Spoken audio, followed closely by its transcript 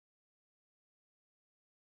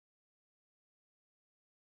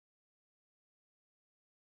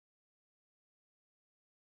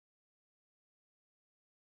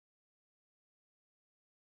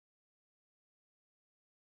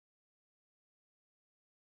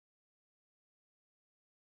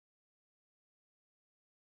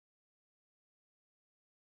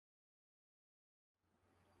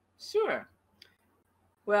Sure.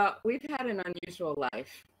 Well, we've had an unusual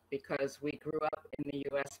life because we grew up in the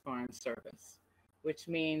U.S. Foreign Service, which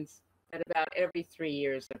means that about every 3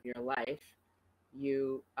 years of your life,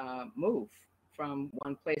 you move from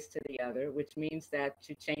one place to the other, which means that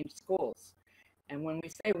you change schools. And when we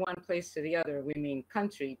say one place to the other, we mean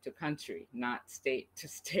country to country, not state to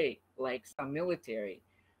state, like some military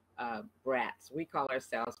brats. We call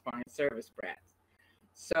ourselves Foreign Service brats.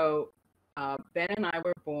 So Ben and I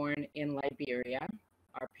were born in Liberia.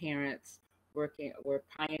 Our parents were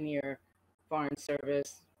pioneer Foreign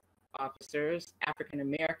Service officers, African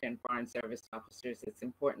American Foreign Service officers. It's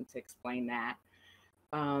important to explain that.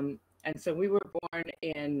 And so we were born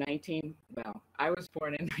in I was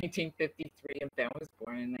born in 1953 and Ben was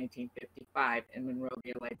born in 1955 in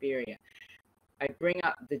Monrovia, Liberia. I bring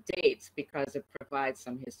up the dates because it provides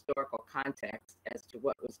some historical context as to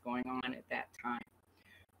what was going on at that time.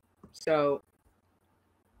 So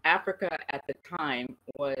Africa at the time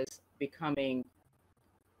was becoming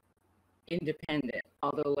independent,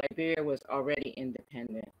 although Liberia was already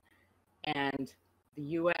independent. And the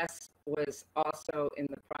U.S. was also in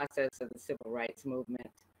the process of the civil rights movement,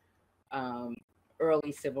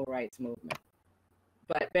 early civil rights movement.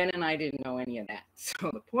 But Ben and I didn't know any of that. So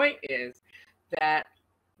the point is that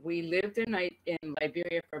we lived in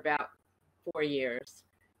Liberia for about 4 years,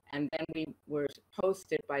 and then we were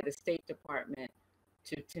posted by the State Department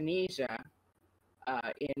to Tunisia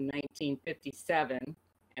in 1957,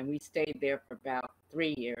 and we stayed there for about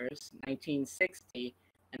 3 years, 1960,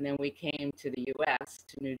 and then we came to the U.S.,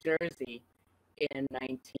 to New Jersey in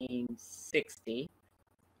 1960,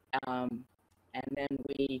 and then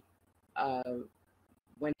we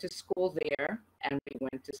went to school there, and we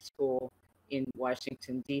went to school in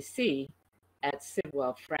Washington, D.C. at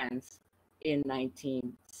Sidwell Friends in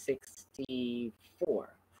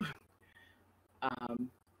 1964.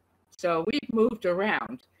 So we've moved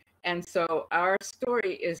around. And so our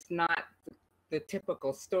story is not the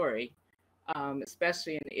typical story,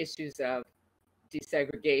 especially in the issues of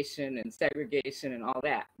desegregation and segregation and all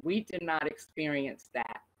that. We did not experience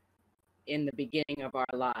that in the beginning of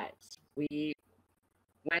our lives. We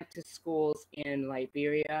went to schools in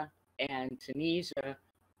Liberia and Tunisia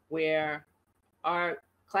where our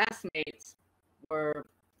classmates were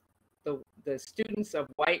the students of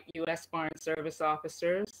white U.S. Foreign Service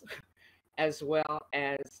officers, as well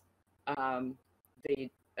as the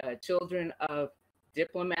children of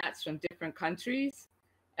diplomats from different countries,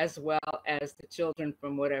 as well as the children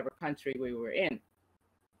from whatever country we were in.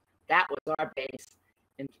 That was our base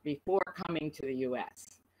before coming to the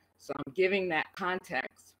U.S. So I'm giving that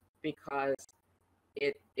context because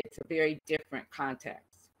it's a very different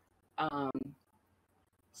context.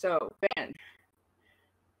 So Ben,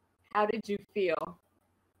 how did you feel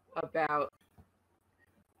about,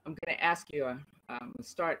 I'm going to ask you,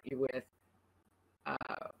 start you with,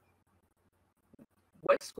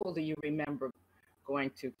 what school do you remember going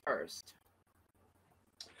to first?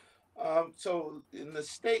 So in the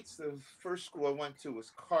States, the first school I went to was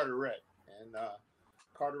Carteret, and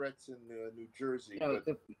Carteret's in New Jersey. No,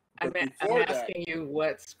 but I'm asking you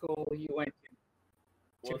what school you went to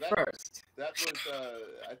first. That was,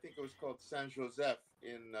 I think it was called San Joseph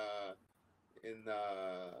in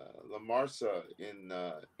La Marsa in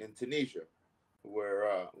Tunisia,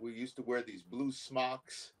 where we used to wear these blue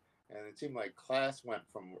smocks, and it seemed like class went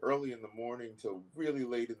from early in the morning till really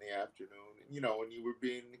late in the afternoon. You know, when you were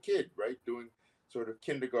being a kid, right, doing sort of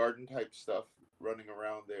kindergarten type stuff, running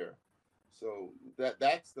around there. So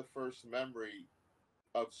that's the first memory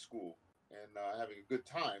of school and having a good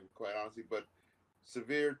time, quite honestly. But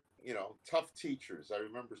severe, tough teachers. I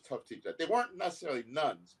remember tough teachers. They weren't necessarily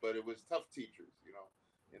nuns, but it was tough teachers,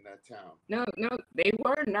 in that town. No, they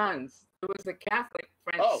were nuns. It was a Catholic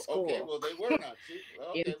French school. Okay. Well, they were nuns.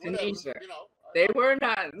 Okay, in Tunisia. Whatever, they were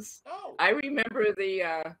nuns. Oh. I remember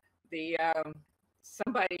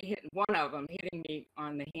somebody one of them hitting me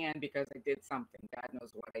on the hand because I did something. God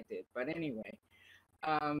knows what I did. But anyway,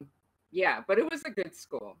 yeah. But it was a good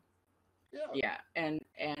school. Yeah. And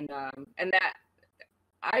that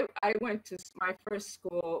I went to, my first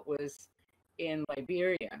school was in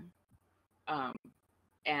Liberia,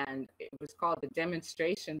 and it was called the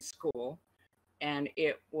Demonstration School, and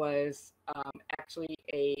it was actually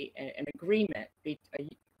an agreement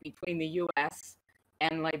between the U.S.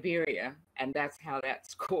 and Liberia, and that's how that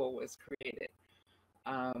school was created.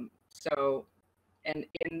 So, and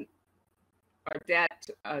in our dad,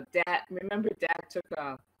 remember Dad took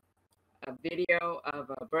a video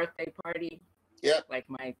of a birthday party. Yeah. Like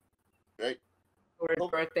my right.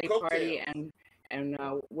 birthday party, and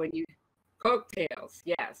when you cocktails,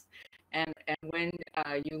 yes, And when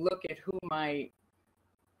you look at who my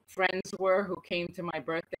friends were who came to my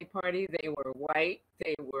birthday party, they were white,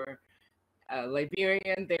 they were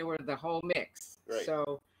Liberian, they were the whole mix. Right.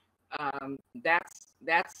 So that's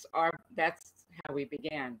how we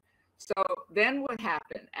began. So then what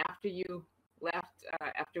happened after you left?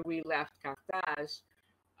 After we left Carthage,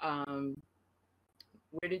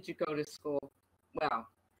 where did you go to school?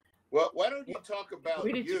 Well, why don't you talk about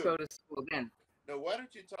where did you go to school then? No, why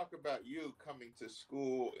don't you talk about you coming to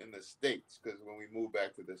school in the States? Because when we moved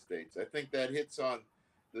back to the States, I think that hits on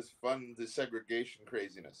this fun desegregation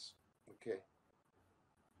craziness. Okay.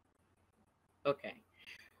 Okay.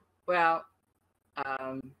 Well,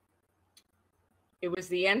 it was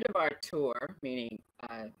the end of our tour, meaning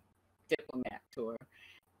diplomat tour,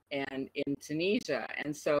 and in Tunisia.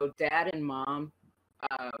 And so Dad and Mom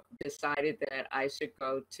decided that I should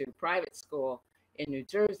go to private school in New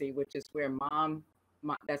Jersey, which is where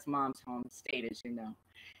that's Mom's home state, as you know.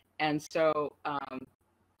 And so,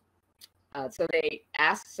 so they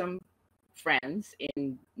asked some friends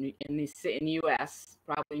in the U.S.,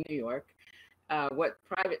 probably New York, what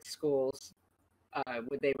private schools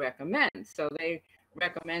would they recommend. So they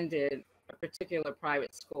recommended a particular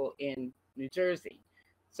private school in New Jersey.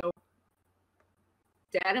 So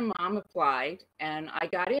Dad and Mom applied, and I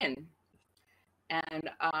got in. And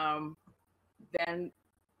then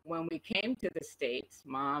when we came to the States,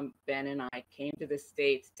 Mom, Ben, and I came to the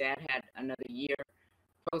States. Dad had another year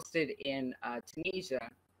posted in Tunisia.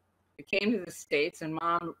 We came to the States, and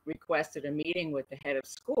Mom requested a meeting with the head of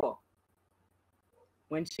school.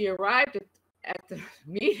 When she arrived at the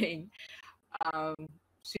meeting,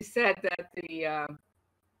 she said that the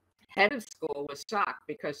head of school was shocked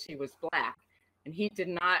because she was Black, and he did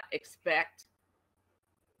not expect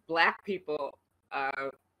Black people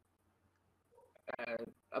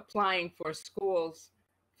applying for schools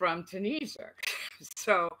from Tunisia.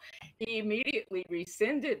 So he immediately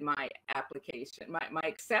rescinded my application, my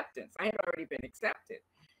acceptance. I had already been accepted.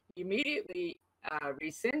 He immediately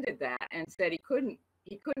rescinded that and said he couldn't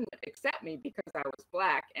accept me because I was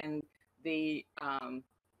Black, and the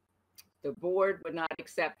board would not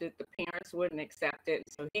accept it, the parents wouldn't accept it,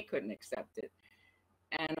 so he couldn't accept it.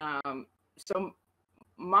 And so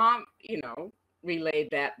Mom, relayed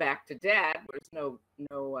that back to Dad. There's no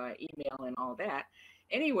email and all that.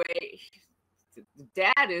 Anyway,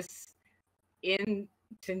 Dad is in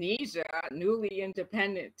Tunisia, newly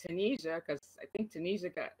independent Tunisia, because I think Tunisia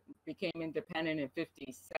became independent in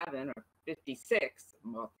 57 or 56,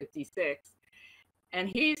 well, 56. And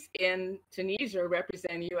he's in Tunisia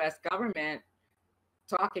representing the U.S. government,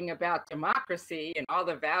 talking about democracy and all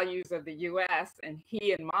the values of the U.S. And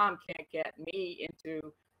he and Mom can't get me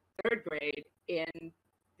into third grade in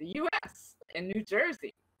the U.S., in New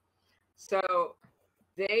Jersey. So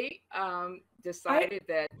they decided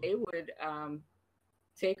that they would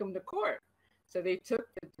take him to court. So they took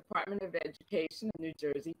the Department of Education of New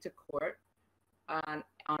Jersey to court on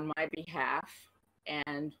my behalf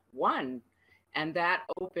and won. And that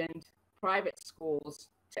opened private schools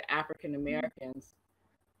to African Americans,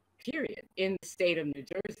 period, in the state of New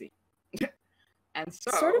Jersey. And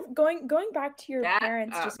so, sort of going back to your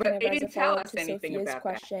parents, just kind of as a follow-up to Sophia's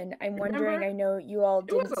question, I'm wondering, I know you all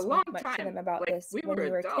didn't speak much to them about this when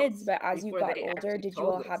you were kids, but as you got older, did you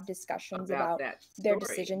all have discussions about their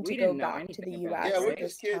decision to go back to the U.S. at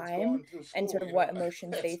this time, and sort of what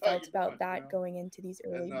emotions they felt about that going into these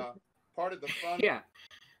early years? Part of the fun,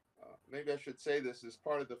 maybe I should say this, is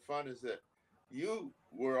part of the fun is that you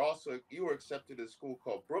were accepted at a school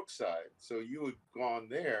called Brookside, so you had gone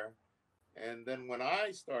there. And then when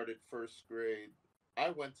I started first grade,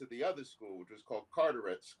 I went to the other school, which was called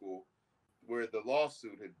Carteret School, where the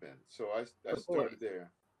lawsuit had been. So I started there.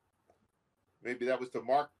 Maybe that was to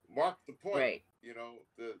mark the point, right.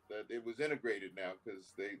 That it was integrated now,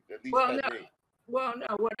 because they at least had me. Well,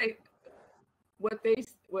 no,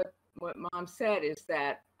 what Mom said is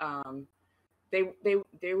that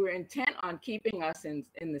they were intent on keeping us in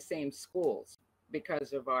the same schools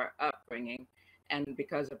because of our upbringing and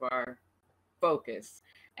because of our focus.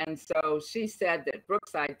 And so she said that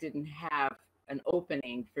Brookside didn't have an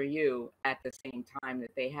opening for you at the same time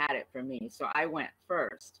that they had it for me. So I went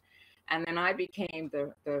first. And then I became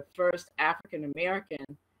the first African American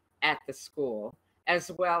at the school,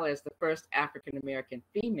 as well as the first African American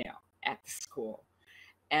female at the school.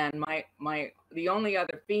 And the only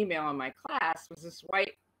other female in my class was this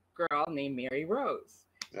white girl named Mary Rose.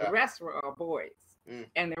 Yeah. The rest were all boys,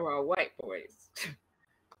 and they were all white boys.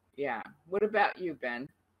 Yeah. What about you, Ben?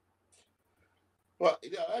 Well,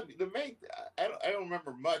 the main, I don't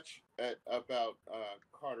remember much about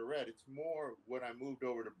Carteret. It's more when I moved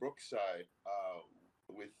over to Brookside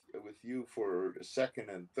with you for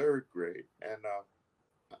second and third grade. And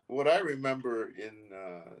what I remember in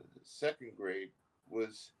second grade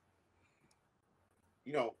was,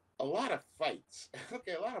 a lot of fights.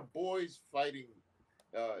 Okay, a lot of boys fighting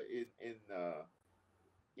in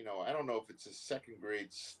I don't know if it's a second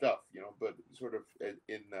grade stuff, but sort of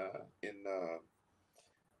in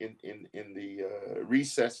the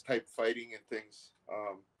recess type fighting and things.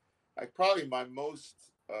 I probably my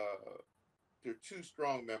most there are two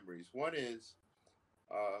strong memories. One is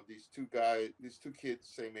these two kids,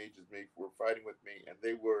 same age as me, were fighting with me, and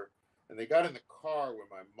they got in the car where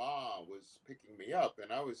my mom was picking me up,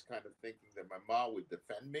 and I was kind of thinking that my mom would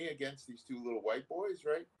defend me against these two little white boys,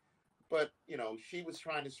 right? But she was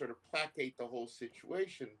trying to sort of placate the whole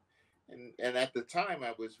situation, and at the time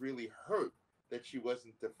I was really hurt that she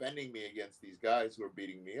wasn't defending me against these guys who were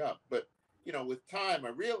beating me up. But with time I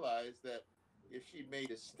realized that if she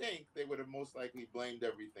made a stink, they would have most likely blamed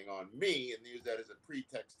everything on me and used that as a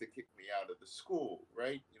pretext to kick me out of the school,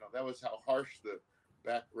 right? That was how harsh the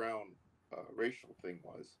background racial thing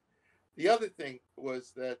was. The other thing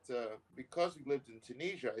was that because we lived in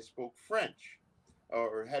Tunisia, I spoke French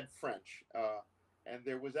or had French. And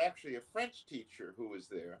there was actually a French teacher who was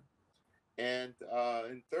there and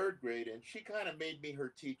in third grade, and she kind of made me her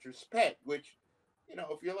teacher's pet, which,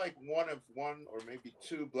 if you're like one of one or maybe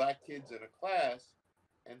two black kids in a class,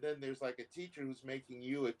 and then there's like a teacher who's making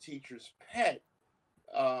you a teacher's pet,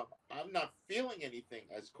 I'm not feeling anything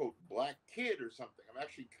as quote black kid or something. I'm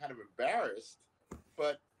actually kind of embarrassed,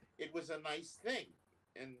 but it was a nice thing.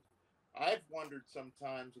 And I've wondered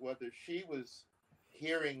sometimes whether she was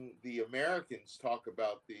hearing the Americans talk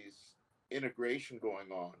about these integration going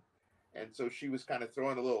on. And so she was kind of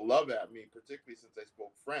throwing a little love at me, particularly since I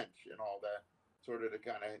spoke French and all that, sort of to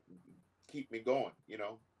kind of keep me going,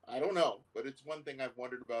 I don't know, but it's one thing I've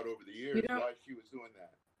wondered about over the years, why she was doing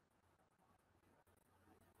that.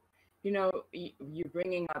 You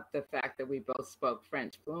bringing up the fact that we both spoke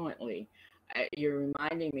French fluently. You're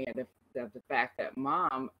reminding me of the fact that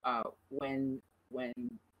Mom, when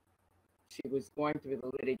she was going through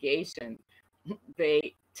the litigation,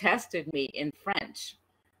 they tested me in French.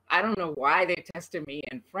 I don't know why they tested me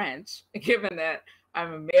in French, given that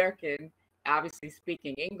I'm American, obviously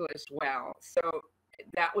speaking English well. So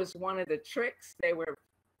that was one of the tricks they were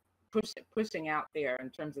pushing out there in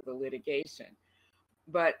terms of the litigation.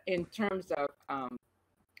 But in terms of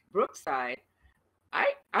Brookside,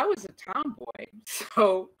 I was a tomboy,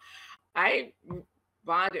 so I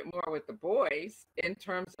bonded more with the boys in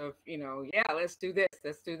terms of, yeah, let's do this,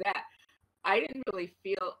 let's do that. I didn't really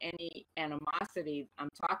feel any animosity. I'm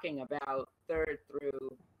talking about third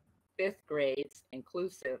through fifth grades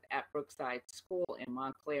inclusive at Brookside School in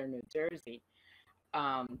Montclair, New Jersey.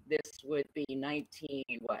 This would be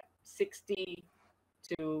 1960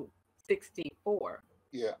 to 64.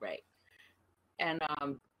 Yeah. Right. And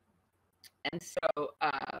so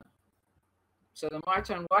so the March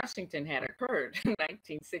on Washington had occurred in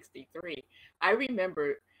 1963. I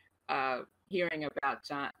remember hearing about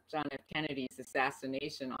John F. Kennedy's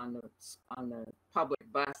assassination on the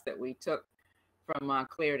public bus that we took from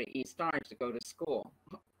Montclair to East Orange to go to school.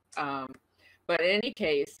 But in any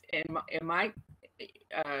case, in my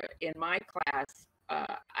class,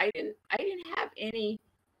 I didn't have any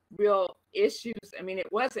real issues. I mean,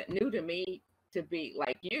 it wasn't new to me to be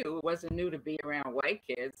like you. It wasn't new to be around white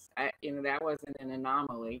kids. That wasn't an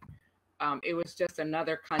anomaly. It was just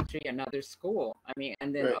another country, another school. I mean,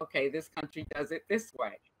 and then, right. Okay, this country does it this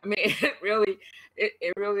way. I mean, it really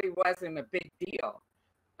wasn't a big deal.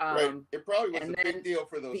 Right. It probably was a big deal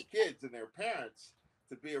for those kids and their parents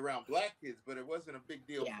to be around black kids, but it wasn't a big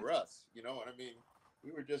deal for us. You know what I mean?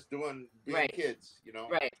 We were just being right. Kids,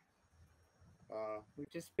 Right. We're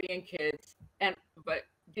just being kids. But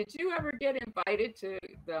did you ever get invited to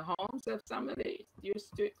the homes of some of your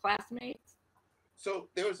classmates? So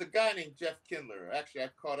there was a guy named Jeff Kindler, actually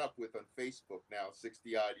I've caught up with on Facebook now,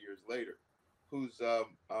 60 odd years later, whose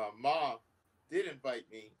mom did invite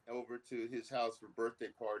me over to his house for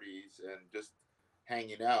birthday parties and just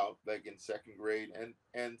hanging out like in second grade.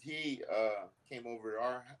 And he came over to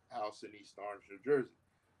our house in East Orange, New Jersey.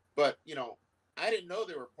 But, I didn't know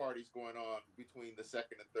there were parties going on between the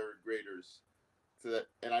second and third graders.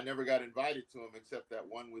 And I never got invited to them except that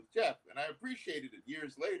one with Jeff. And I appreciated it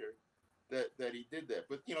years later that he did that.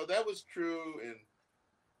 But, that was true in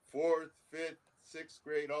fourth, fifth, sixth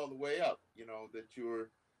grade, all the way up,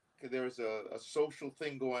 that there was a social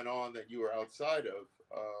thing going on that you were outside of.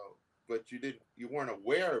 but you weren't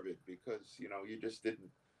aware of it because, you know, you just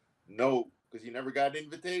didn't know because you never got an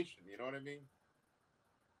invitation. You know what I mean?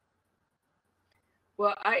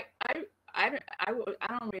 Well, I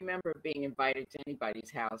don't remember being invited to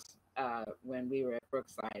anybody's house when we were at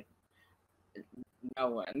Brookside. No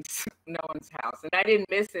one's house, and I didn't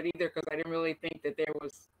miss it either because I didn't really think that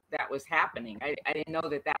that was happening. I didn't know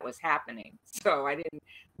that was happening, so I didn't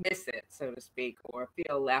miss it, so to speak, or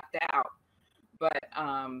feel left out. But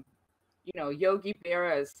you know, Yogi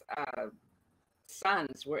Berra's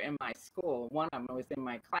sons were in my school. One of them was in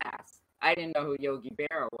my class. I didn't know who Yogi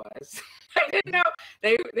Berra was. I didn't know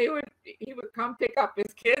he would come pick up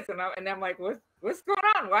his kids, and I'm like, what's going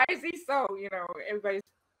on? Why is he so, you know, everybody's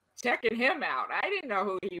checking him out. I didn't know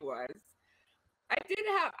who he was.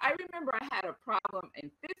 I remember I had a problem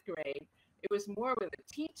in 5th grade. It was more with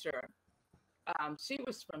a teacher. She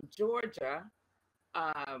was from Georgia.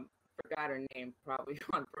 Forgot her name probably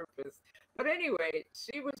on purpose. But anyway,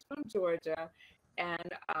 she was from Georgia,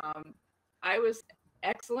 and I was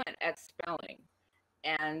excellent at spelling.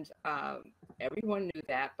 And everyone knew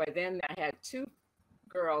that. By then, I had 2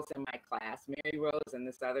 girls in my class, Mary Rose and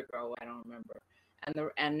this other girl, I don't remember.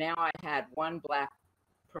 And now I had 1 black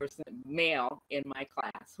person, male, in my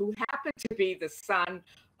class who happened to be the son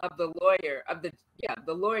of the lawyer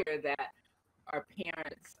the lawyer that our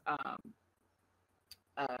parents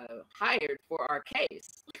hired for our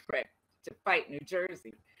case, right, to fight New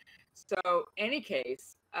Jersey. So any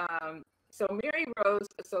case, so Mary Rose,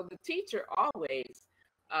 so the teacher always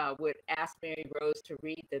would ask Mary Rose to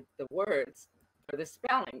read the words for the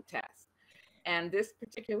spelling test. And this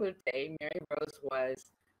particular day, Mary Rose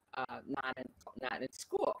was not in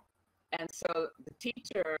school. And so the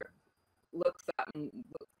teacher looks up and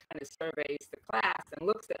kind of surveys the class and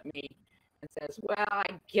looks at me and says, well,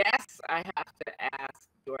 I guess I have to ask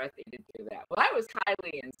Dorothy to do that. Well, I was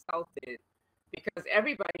highly insulted because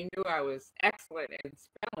everybody knew I was excellent in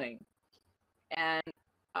spelling. And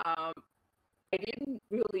I didn't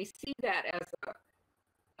really see that as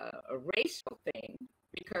a racial thing,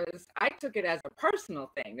 because I took it as a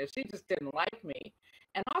personal thing that she just didn't like me.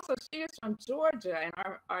 And also, she is from Georgia, and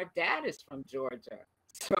our dad is from Georgia.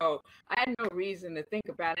 So I had no reason to think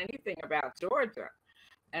about anything about Georgia.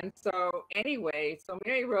 And so anyway, so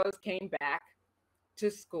Mary Rose came back to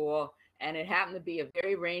school, and it happened to be a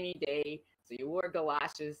very rainy day. So you wore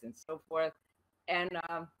galoshes and so forth. And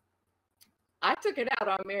I took it out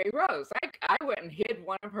on Mary Rose. I went and hid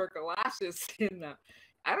one of her galoshes in the,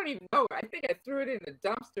 I don't even know, I think I threw it in the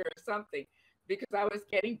dumpster or something, because I was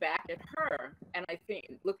getting back at her. And I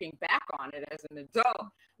think looking back on it as an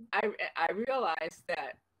adult, I realized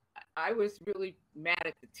that I was really mad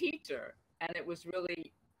at the teacher, and it was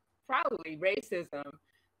really probably racism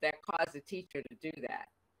that caused the teacher to do that.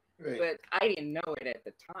 Right. But I didn't know it at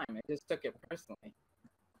the time. I just took it personally.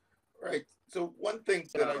 Right. So one thing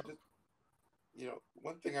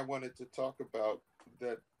one thing I wanted to talk about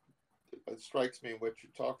that strikes me in what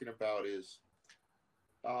you're talking about is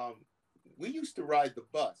we used to ride the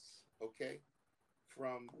bus, okay,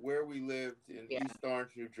 from where we lived in East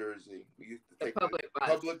Orange, New Jersey. We used to take the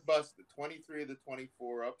public bus, the 23 or the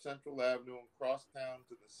 24, up Central Avenue and cross town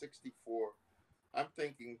to the 64. I'm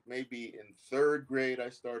thinking maybe in 3rd grade I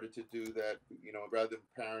started to do that, you know, rather than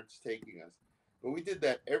parents taking us. But we did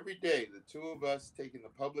that every day, the 2 of us taking the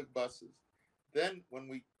public buses. Then when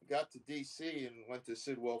we got to D.C. and went to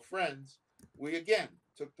Sidwell Friends, we again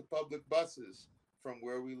took the public buses from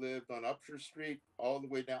where we lived on Upshur Street all the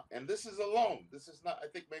way down. And this is alone. This is not, I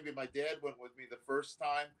think maybe my dad went with me the first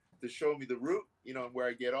time to show me the route, you know, where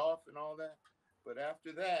I get off and all that. But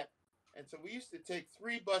after that, and so we used to take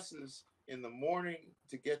 3 buses in the morning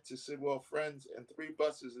to get to Sidwell Friends and 3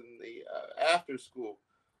 buses in the after school.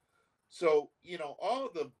 So, you know, all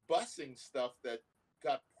the busing stuff that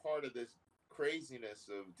got part of this craziness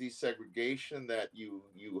of desegregation that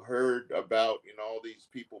you heard about, you know, all these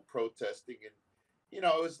people protesting, and, you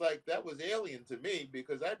know, it was like that was alien to me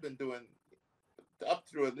because I've been doing up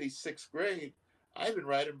through at least 6th grade. I've been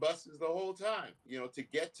riding buses the whole time, you know, to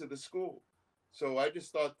get to the school. So I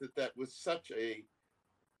just thought that that was such a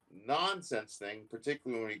nonsense thing,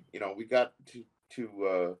 particularly when we got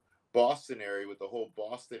to Boston area with the whole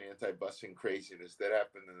Boston anti-busing craziness that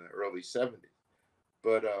happened in the early 70s.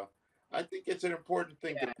 But I think it's an important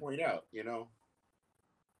thing to point out, you know.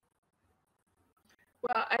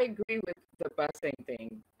 Well, I agree with the busing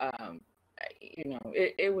thing. You know,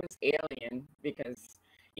 it was alien because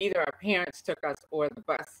either our parents took us or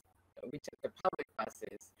we took the public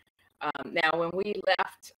buses. Now, when we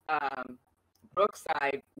left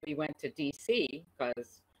Brookside, we went to D.C.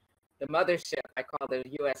 because the mothership, I call the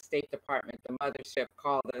U.S. State Department, the mothership,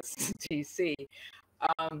 called us DC,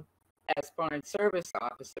 as Foreign Service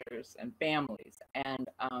officers and families. And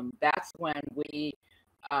that's when we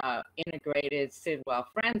integrated Sidwell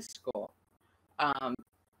Friends School.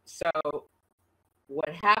 So what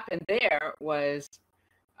happened there was,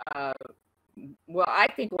 well, I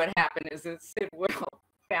think what happened is that Sidwell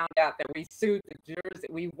found out that we sued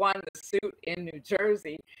we won the suit in New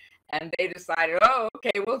Jersey, and they decided, oh,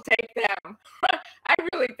 okay, we'll take them. I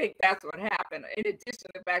really think that's what happened, in addition to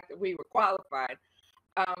the fact that we were qualified.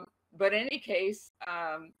 But in any case,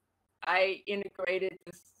 I integrated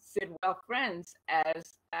the Sidwell Friends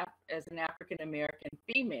as an African-American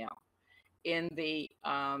female in the,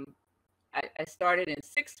 I started in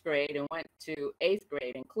 6th grade and went to 8th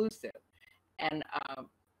grade inclusive. And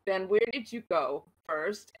Ben, where did you go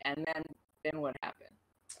first? And then what happened?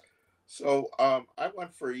 So I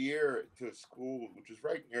went for a year to a school, which is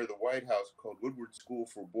right near the White House, called Woodward School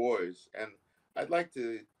for Boys. And I'd like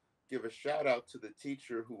to give a shout out to the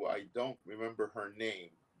teacher, who I don't remember her name,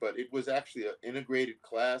 but it was actually an integrated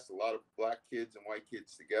class, a lot of black kids and white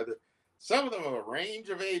kids together. Some of them of a range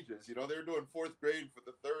of ages. You know, they were doing 4th grade for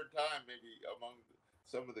the 3rd time, maybe, among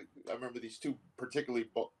some of the, I remember these 2 particularly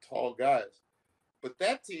tall guys. But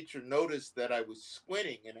that teacher noticed that I was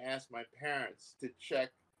squinting and asked my parents to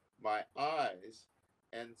check my eyes,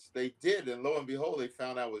 and they did. And lo and behold, they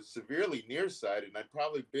found I was severely nearsighted, and I'd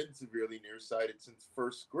probably been severely nearsighted since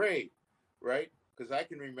 1st grade, right? Because I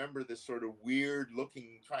can remember this sort of weird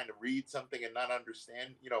looking, trying to read something and not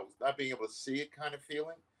understand, you know, not being able to see it kind of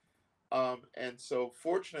feeling. And so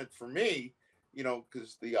fortunate for me, you know,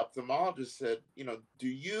 because the ophthalmologist said, you know, do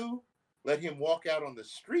you let him walk out on the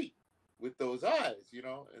street with those eyes, you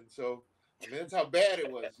know? And so, I mean, that's how bad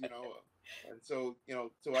it was, you know? And so, you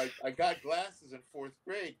know, so I got glasses in 4th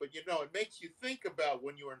grade, but, you know, it makes you think about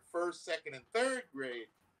when you were in 1st, 2nd, and 3rd grade,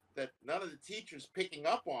 that none of the teachers picking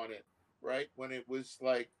up on it, right? When it was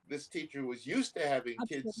like, this teacher was used to having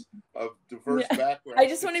kids of diverse backgrounds. I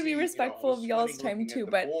just want to be respectful of y'all's time too,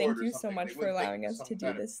 but thank you so much for allowing us to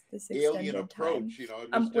do this extended time. You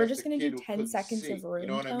know, we're just going to do 10 seconds of room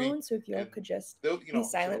tone, I mean? So if you all could just be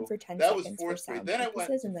silent for 10 seconds for sound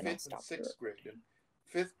purposes, and then I'll stop. 6th grade. And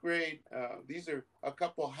 5th grade, these are a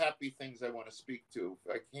couple happy things I want to speak to,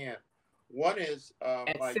 if I can. One is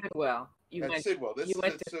at Sidwell. Sidwell. This is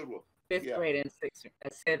at Sidwell. 5th grade and 6th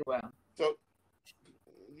at Sidwell. So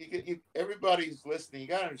everybody's listening. You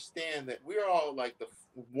got to understand that we're all like the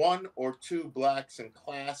 1 or 2 blacks in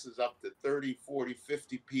classes, up to 30, 40,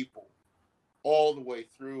 50 people, all the way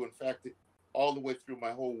through. In fact, all the way through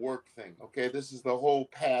my whole work thing. Okay, this is the whole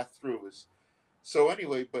path through. So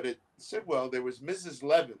anyway, but at Sidwell, there was Mrs.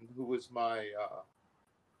 Levin, who was my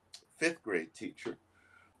 5th grade teacher.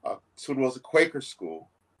 Sidwell's a Quaker school.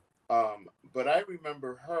 But I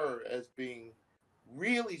remember her as being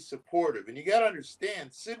really supportive. And you got to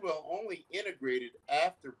understand, Sidwell only integrated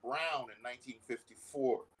after Brown in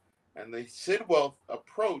 1954. And the Sidwell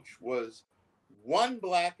approach was 1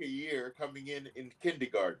 black a year coming in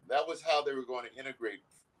kindergarten. That was how they were going to integrate.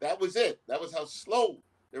 That was it. That was how slow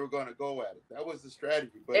they were going to go at it. That was the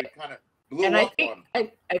strategy, but it kind of blew up on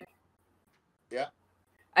them. Yeah.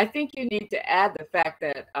 I think you need to add the fact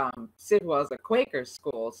that Sidwell is a Quaker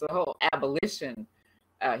school, so the whole abolition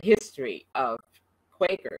history of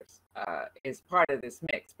Quakers is part of this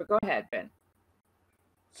mix. But go ahead, Ben.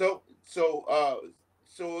 So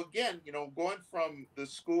again, you know, going from the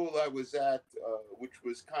school I was at, which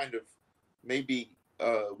was kind of maybe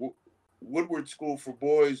Woodward School for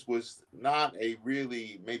Boys was not a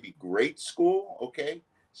really maybe great school, okay,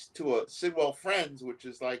 to a Sidwell Friends, which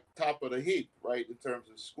is like top of the heap, right, in terms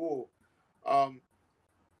of school. The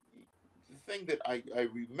thing that I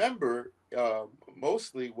remember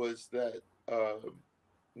mostly was that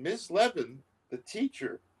Ms. Levin, the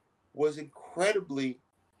teacher, was incredibly,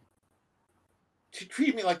 she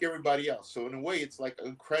treated me like everybody else. So in a way, it's like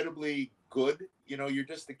incredibly good. You know, you're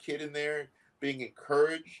just a kid in there being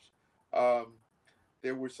encouraged.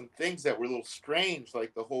 There were some things that were a little strange,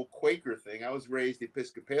 like the whole Quaker thing. I was raised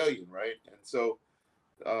Episcopalian, right? And so,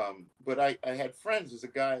 but I had friends. There's a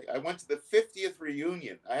guy, I went to the 50th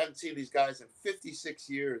reunion. I haven't seen these guys in 56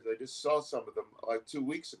 years. I just saw some of them like 2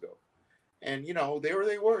 weeks ago. And, you know, there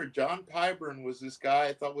they were. John Pyburn was this guy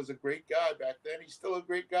I thought was a great guy back then. He's still a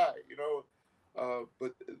great guy, you know.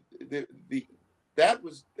 But that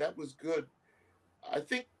was good. I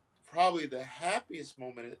think probably the happiest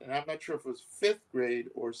moment, and I'm not sure if it was 5th grade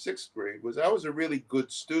or 6th grade, was I was a really good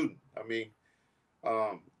student. I mean,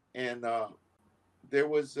 there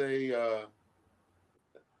was the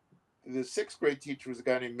 6th grade teacher was a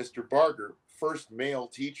guy named Mr. Barger. first male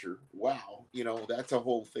teacher. Wow, that's a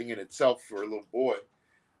whole thing in itself for a little boy.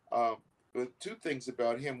 But two things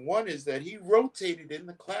about him. One is that he rotated in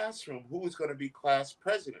the classroom who was going to be class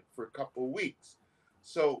president for a couple of weeks.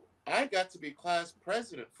 So I got to be class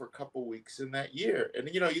president for a couple of weeks in that year. And,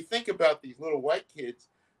 you think about these little white kids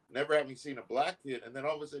never having seen a black kid, and then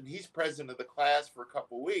all of a sudden he's president of the class for a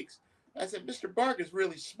couple of weeks. I said, Mr. Barker is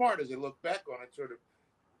really smart as I look back on it, sort of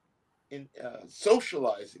in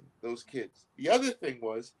socializing those kids. The other thing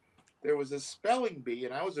was, there was a spelling bee,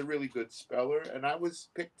 and I was a really good speller, and I was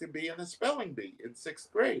picked to be in the spelling bee in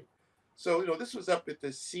 6th grade. So, this was up at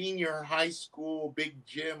the senior high school, big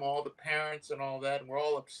gym, all the parents and all that, and we're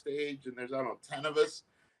all upstage, and there's, 10 of us,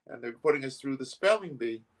 and they're putting us through the spelling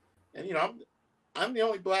bee. And, I'm the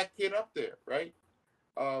only black kid up there, right?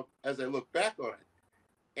 As I look back on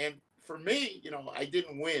it. And for me, I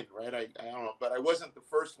didn't win, right? I don't know, but I wasn't the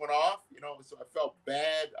first one off, so I felt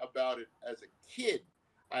bad about it as a kid.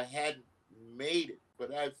 I hadn't made it,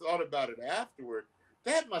 but I thought about it afterward.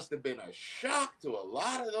 That must have been a shock to a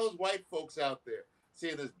lot of those white folks out there,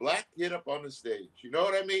 seeing this black kid up on the stage. You know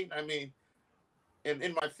what I mean? And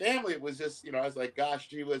in my family, it was just, I was like, gosh,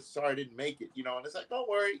 gee whiz, sorry I didn't make it, and it's like, don't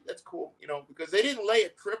worry, that's cool, because they didn't lay a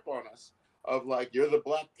trip on us of like, you're the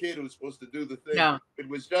black kid who's supposed to do the thing. No. It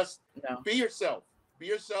was just be yourself,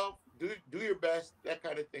 do your best. That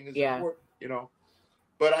kind of thing is important,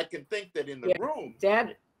 But I can think that in the room,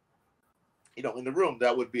 Dad, in the room,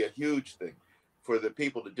 that would be a huge thing for the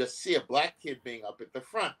people to just see a black kid being up at the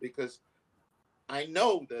front, because I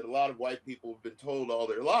know that a lot of white people have been told all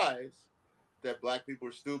their lives that black people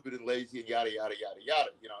are stupid and lazy and yada, yada, yada, yada,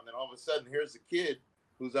 and then all of a sudden here's a kid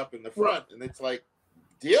who's up in the front, and it's like,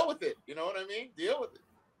 deal with it. You know what I mean? Deal with it.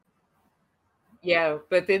 Yeah.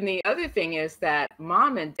 But then the other thing is that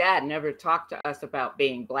Mom and Dad never talked to us about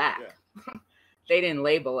being black. Yeah. They didn't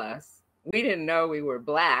label us. We didn't know we were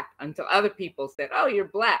black until other people said, oh, you're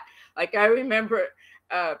black. Like I remember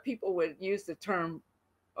people would use the term,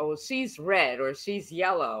 oh, she's red or she's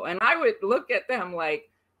yellow. And I would look at them like,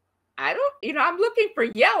 I'm looking for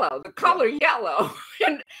yellow, the color yellow.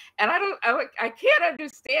 and I can't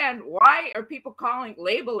understand why are people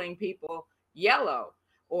labeling people yellow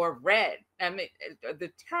or red. I mean, the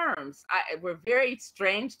terms were very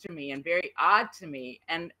strange to me and very odd to me.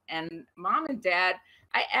 And Mom and Dad,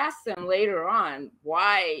 I asked them later on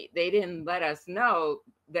why they didn't let us know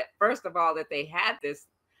that, first of all, that they had this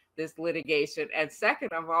litigation. And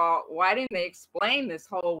second of all, why didn't they explain this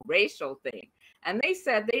whole racial thing? And they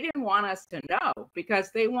said they didn't want us to know because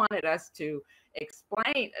they wanted us to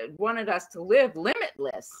wanted us to live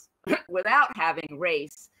limitless without having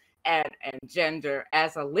race and gender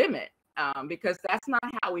as a limit, because that's not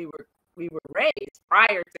how we were raised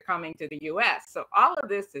prior to coming to the U.S. So all of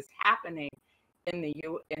this is happening in the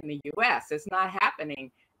U.S. It's not happening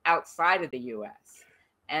outside of the U.S.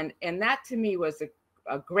 And that to me was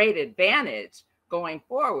a great advantage going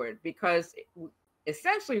forward, because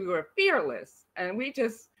essentially we were fearless and we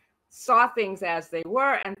just saw things as they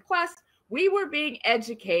were. And plus we were being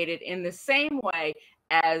educated in the same way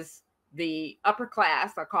as the upper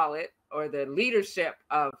class, I call it, or the leadership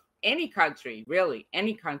of any country, really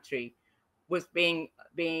any country, was being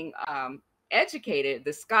educated.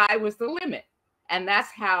 The sky was the limit. And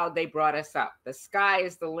that's how they brought us up. The sky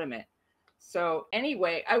is the limit. So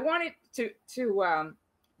anyway, I wanted to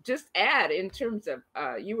just add in terms of,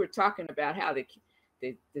 you were talking about how the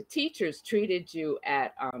teachers treated you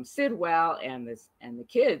at Sidwell and the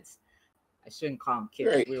kids. I shouldn't call them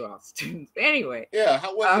kids. Right. We were all students. Anyway. Yeah.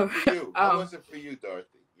 How was it for you? How was it for you, Dorothy?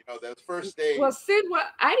 That first day. Well, Sidwell,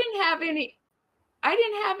 I didn't have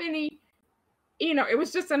any, it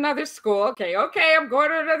was just another school. Okay, I'm going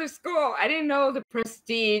to another school. I didn't know the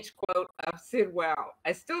prestige, quote, of Sidwell.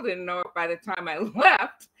 I still didn't know it by the time I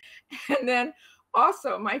left. And then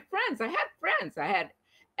also my friends, I had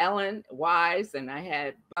Ellen Wise and I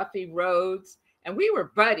had Buffy Rhodes, and we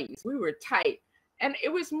were buddies. We were tight. And it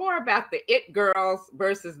was more about the it girls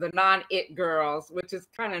versus the non-it girls, which is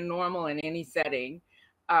kind of normal in any setting.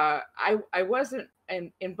 I wasn't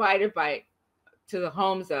invited to the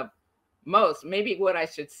homes of most. Maybe what I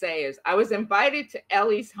should say is I was invited to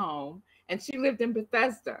Ellie's home, and she lived in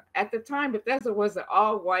Bethesda. At the time, Bethesda was an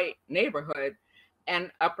all-white neighborhood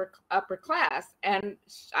and upper class. And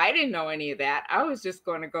I didn't know any of that. I was just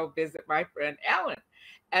going to go visit my friend Ellen.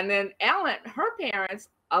 And then Ellen, her parents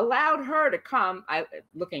allowed her to come,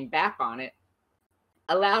 looking back on it,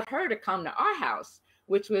 allowed her to come to our house,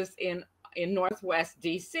 which was in Northwest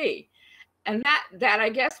DC. And that I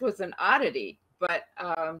guess was an oddity, but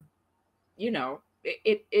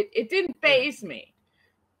it didn't faze me.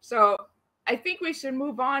 So I think we should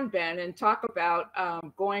move on, Ben, and talk about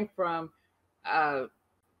going from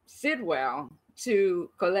Sidwell to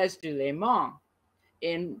Collège du Léman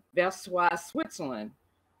in Versoix, Switzerland.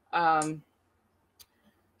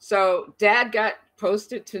 So Dad got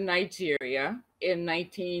posted to Nigeria in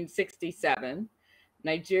 1967.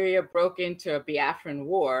 Nigeria broke into a Biafran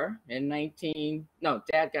war in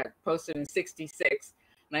Dad got posted in 66.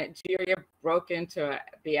 Nigeria broke into a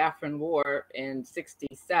Biafran war in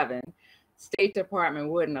 67. State Department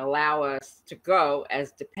wouldn't allow us to go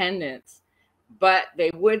as dependents, but they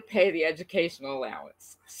would pay the educational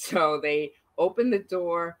allowance. So they opened the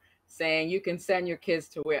door saying you can send your kids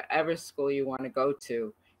to wherever school you want to go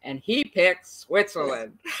to. And he picked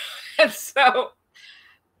Switzerland. And so,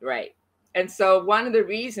 right. And so one of the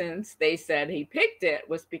reasons they said he picked it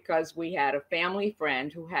was because we had a family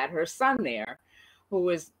friend who had her son there,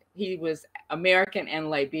 he was American and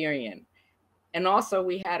Liberian. And also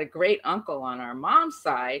we had a great uncle on our mom's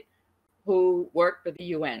side who worked for the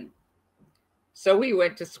UN. So we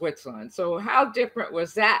went to Switzerland. So how different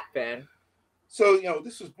was that, Ben? So,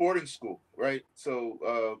 this was boarding school, right?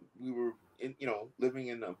 So we were living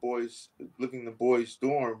in the boys'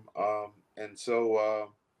 dorm.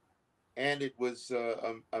 And it was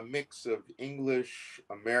a mix of English,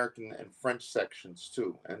 American, and French sections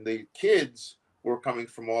too. And the kids were coming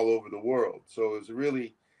from all over the world. So it was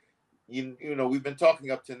really, we've been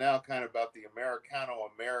talking up to now kind of about the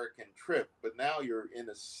Americano-American trip, but now you're in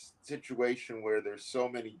a situation where there's so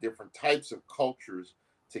many different types of cultures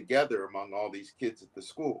together among all these kids at the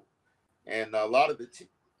school. And a lot of the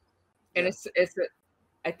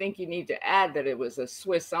I think you need to add that it was a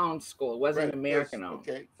Swiss-owned school. It wasn't American-owned.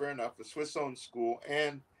 Okay, fair enough. A Swiss-owned school.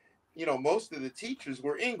 And, most of the teachers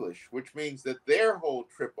were English, which means that their whole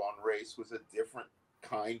trip on race was a different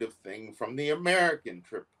kind of thing from the American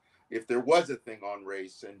trip, if there was a thing on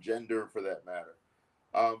race and gender for that matter.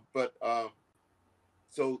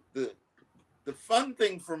 So the fun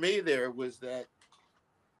thing for me there was that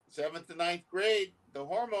 7th to 9th grade, the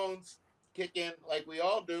hormones kick in like we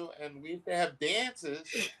all do, and we used to have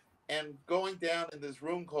dances and going down in this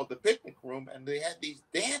room called the picnic room, and they had these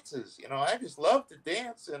dances. I just loved to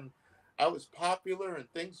dance, and I was popular and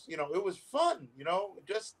things, it was fun,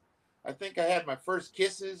 I think I had my first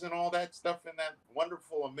kisses and all that stuff in that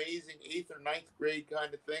wonderful, amazing 8th or 9th grade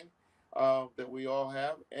kind of thing that we all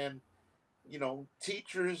have. And,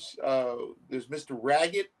 teachers, there's Mr.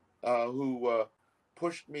 Raggett who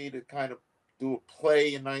pushed me to kind of do a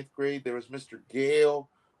play in 9th grade. There was Mr. Gale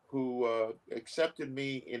who accepted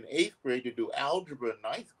me in 8th grade to do algebra in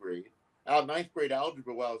 9th grade, 9th grade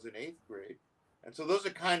algebra while I was in 8th grade. And so those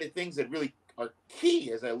are kind of things that really are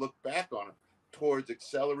key as I look back on it towards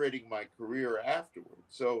accelerating my career afterwards.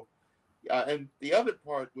 So, and the other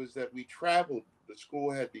part was that we traveled. The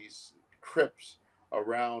school had these trips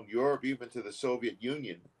around Europe, even to the Soviet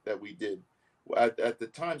Union that we did at the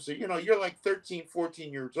time. So, you're like 13,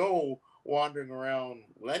 14 years old, wandering around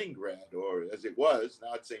Leningrad, or as it was,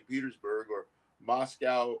 now it's St. Petersburg or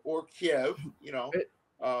Moscow or Kiev,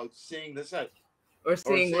 seeing the site. Or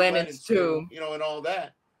seeing Lenin's too. And all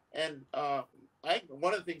that. And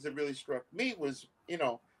one of the things that really struck me was,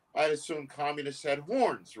 I'd assumed communists had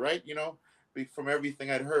horns, right? From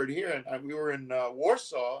everything I'd heard here. And we were in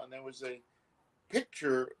Warsaw, and there was a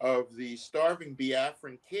picture of the starving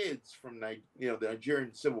Biafran kids from the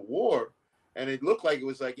Nigerian Civil War. And it looked like it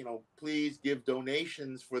was like, please give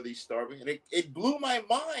donations for these starving. And it blew my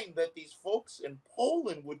mind that these folks in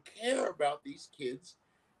Poland would care about these kids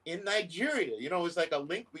in Nigeria. It was like a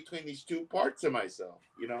link between these two parts of myself,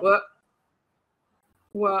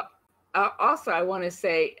 Well, also I want to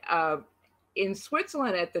say, in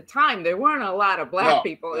Switzerland at the time, there weren't a lot of Black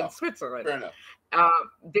people in Switzerland. Fair enough.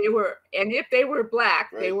 And if they were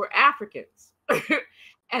Black, right, they were Africans.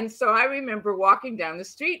 And so I remember walking down the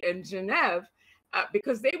street in Geneva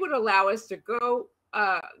because they would allow us to go,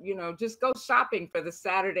 just go shopping for the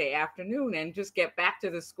Saturday afternoon and just get back to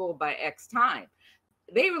the school by X time.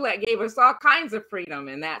 They gave us all kinds of freedom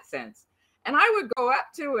in that sense. And I would go up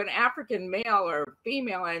to an African male or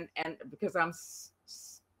female and because I'm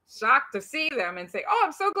shocked to see them and say, "Oh,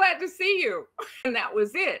 I'm so glad to see you." And that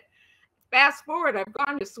was it. Fast forward, I've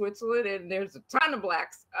gone to Switzerland and there's a ton of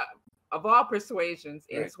Blacks of all persuasions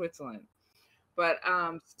in Switzerland. But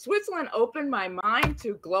Switzerland opened my mind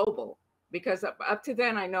to global, because up to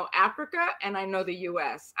then I know Africa and I know the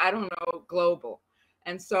US. I don't know global.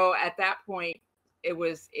 And so at that point, it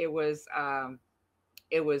was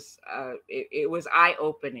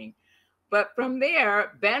eye-opening. But from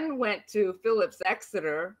there, Ben went to Phillips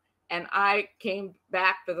Exeter And I came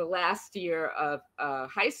back for the last year of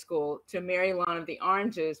high school to Mary Lawn of the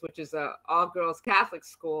Oranges, which is a all-girls Catholic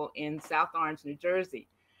school in South Orange, New Jersey.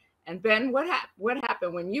 And Ben, what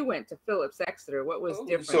happened when you went to Phillips Exeter? What was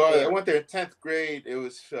different? So I went there in 10th grade. It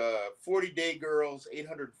was 40 day girls,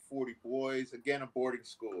 840 boys. Again, a boarding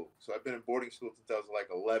school. So I've been in boarding school since I was like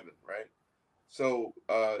 11, right? So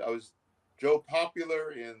I was Joe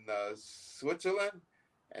Popular in Switzerland,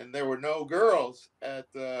 and there were no girls at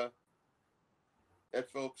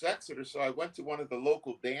Phillips Exeter. So I went to one of the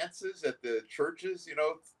local dances at the churches, you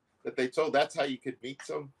know, that they told that's how you could meet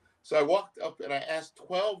some. So I walked up and I asked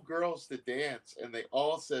 12 girls to dance, and they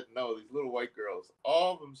all said no. These little white girls,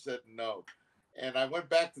 all of them said no. And I went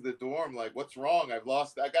back to the dorm like, what's wrong? I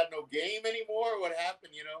got no game anymore. What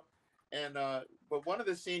happened, you know? And but one of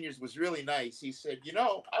the seniors was really nice. He said, you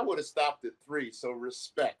know, I would have stopped at 3, so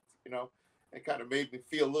respect, you know. It kind of made me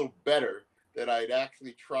feel a little better that I'd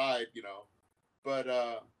actually tried, you know. But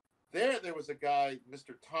there was a guy,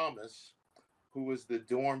 Mr. Thomas, who was the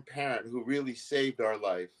dorm parent who really saved our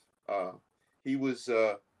life. He was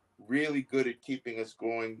really good at keeping us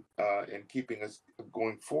going and keeping us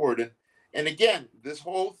going forward. And again, this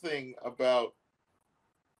whole thing about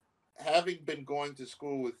having been going to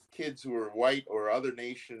school with kids who are white or other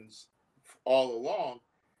nations all along,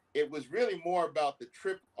 it was really more about the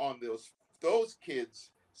trip on those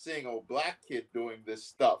kids seeing a black kid doing this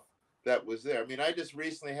stuff that was there. I mean, I just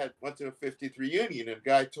recently went to a 50th reunion, and a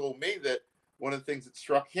guy told me that one of the things that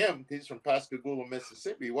struck him, he's from Pascagoula,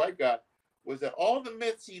 Mississippi, white guy, was that all the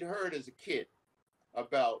myths he'd heard as a kid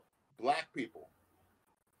about black people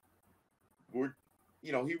were,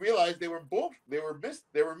 you know, he realized they were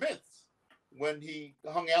myths when he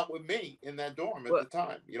hung out with me in that dorm at the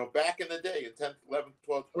time, you know, back in the day in 10th, 11th,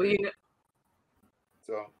 12th grade.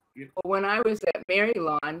 Well, when I was at Mary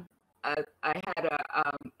Lawn, I had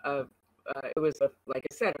it was like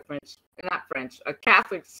I said, a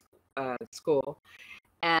Catholic school,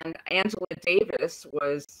 and Angela Davis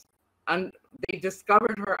was, they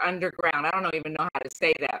discovered her underground. I don't even know how to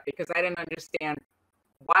say that because I didn't understand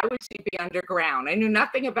why would she be underground. I knew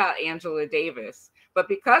nothing about Angela Davis, but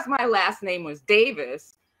because my last name was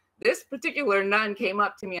Davis, this particular nun came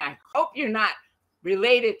up to me. I hope you're not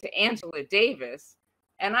related to Angela Davis.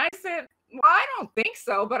 And I said, well, I don't think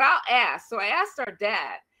so, but I'll ask. So I asked our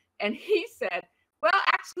dad, and he said, well,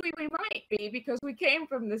 actually, we might be because we came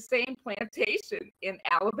from the same plantation in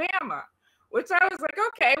Alabama, which I was like,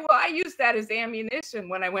 okay, well, I used that as ammunition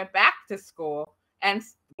when I went back to school and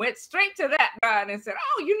went straight to that nun and said,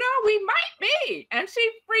 oh, you know, we might be. And she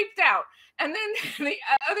freaked out. And then the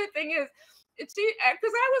other thing is, because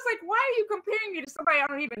I was like, why are you comparing me to somebody I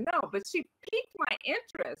don't even know? But she piqued my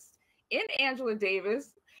interest in Angela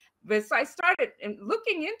Davis. But so I started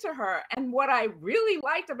looking into her. And what I really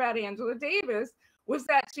liked about Angela Davis was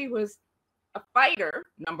that she was a fighter,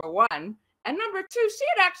 number one. And number two, she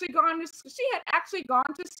had actually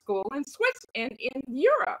gone to school in in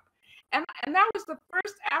Europe. And that was the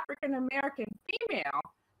first African-American female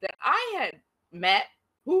that I had met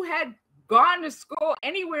who had gone to school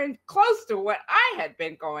anywhere close to what I had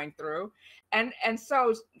been going through. And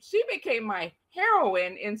so she became my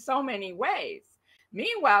heroine in so many ways.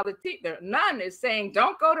 Meanwhile, the nun is saying,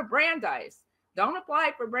 don't go to Brandeis. Don't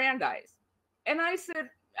apply for Brandeis. And I said,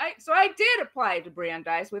 so I did apply to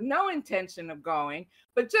Brandeis with no intention of going,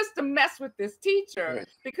 but just to mess with this teacher, right,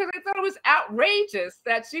 because I thought it was outrageous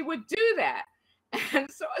that she would do that. And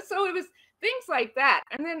so it was things like that.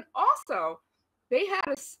 And then also they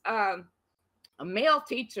had a male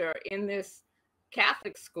teacher in this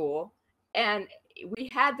Catholic school, and we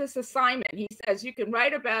had this assignment. He says, you can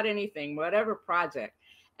write about anything, whatever project.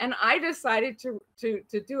 And I decided to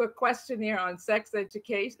do a questionnaire on sex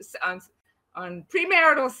education, on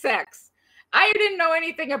premarital sex. I didn't know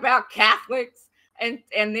anything about Catholics and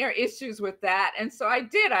their issues with that. And so I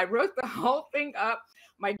did. I wrote the whole thing up.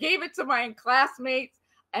 I gave it to my classmates.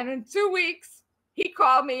 And in 2 weeks, he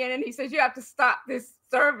called me in and he says, you have to stop this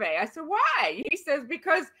survey. I said, why? He says,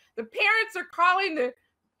 because the parents are calling the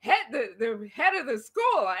head of the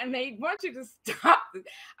school and they want you to stop.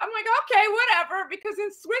 I'm like, okay, whatever. Because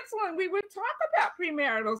in Switzerland, we would talk about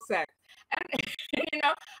premarital sex. And, you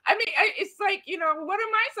know, I mean, it's like, you know, what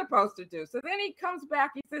am I supposed to do? So then he comes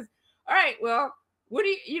back, he says, all right, well,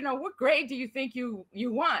 what grade do you think you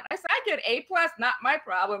want? I said, I get A+, not my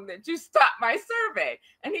problem that you stopped my survey.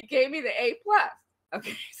 And he gave me the A+.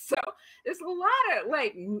 Okay, so there's a lot of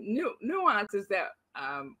like nuances that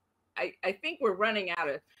I think we're running out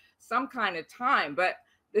of some kind of time. But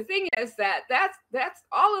the thing is that's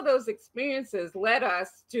all of those experiences led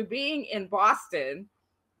us to being in Boston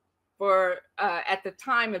for at the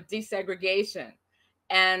time of desegregation.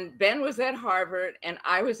 And Ben was at Harvard and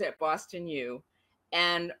I was at Boston U,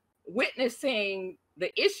 and witnessing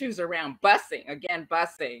the issues around busing, again,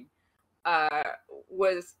 busing,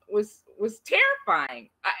 was terrifying.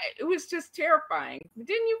 It was just terrifying.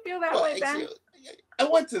 Didn't you feel that way, Ben? I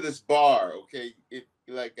went to this bar, okay,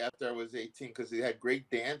 like after I was 18, because it had great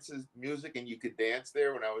dances, music, and you could dance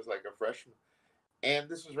there when I was like a freshman. And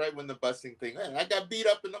this was right when the busing thing, man, I got beat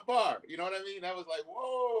up in the bar. You know what I mean? I was like,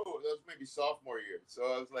 whoa, that was maybe sophomore year. So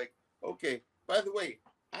I was like, okay, by the way,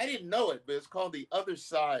 I didn't know it, but it's called The Other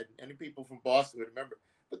Side. Any people from Boston would remember.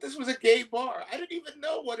 But this was a gay bar. I didn't even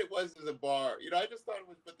know what it was as a bar. You know, I just thought it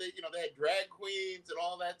was, but they, you know, they had drag queens and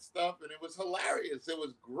all that stuff. And it was hilarious. It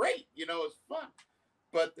was great. You know, it was fun.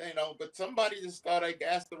 But, you know, but somebody just thought I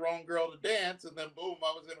asked the wrong girl to dance. And then boom,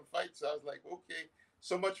 I was in a fight. So I was like, okay,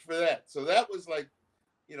 so much for that. So that was like,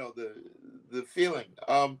 you know, the feeling.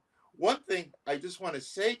 One thing I just want to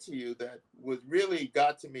say to you that was really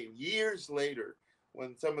got to me years later,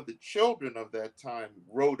 when some of the children of that time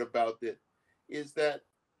wrote about it, is that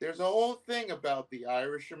there's a whole thing about the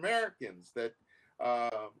Irish Americans that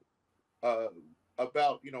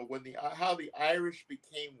about, you know, when how the Irish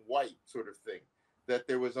became white, sort of thing. That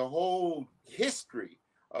there was a whole history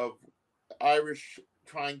of Irish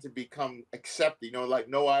trying to become accepted, you know, like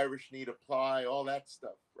no Irish need apply, all that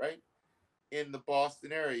stuff, right? In the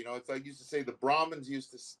Boston area, you know, it's like I used to say the Brahmins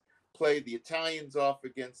used to play the Italians off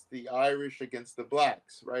against the Irish against the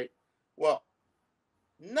blacks, right? Well,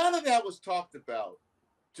 none of that was talked about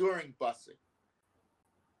during busing.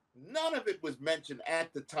 None of it was mentioned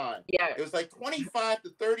at the time. Yeah. It was like 25 to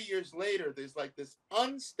 30 years later, there's like this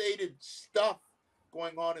unstated stuff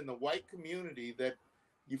going on in the white community that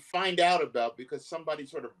you find out about because somebody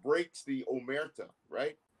sort of breaks the omerta,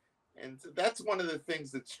 right? And so that's one of the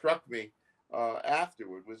things that struck me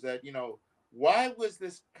afterward, was that, you know, why was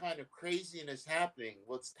this kind of craziness happening?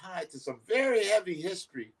 Well, it's tied to some very heavy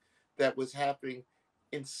history that was happening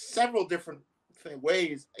in several different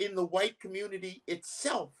ways in the white community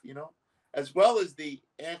itself, you know, as well as the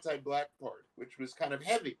anti-black part, which was kind of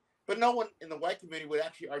heavy. But no one in the white community would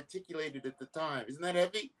actually articulate it at the time. Isn't that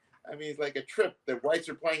heavy? I mean, it's like a trip that whites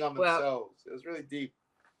are playing on themselves. It was really deep.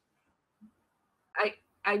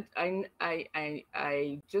 I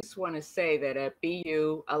just want to say that at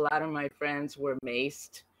BU, a lot of my friends were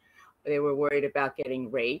maced. They were worried about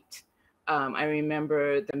getting raped. I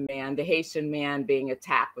remember the Haitian man being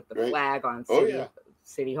attacked with the flag on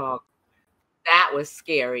City Hall. That was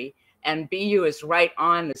scary. And BU is right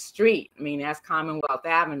on the street. I mean, that's Commonwealth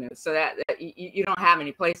Avenue. So that you don't have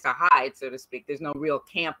any place to hide, so to speak. There's no real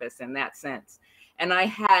campus in that sense. And I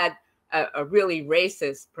had a really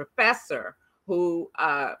racist professor who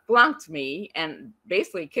flunked me and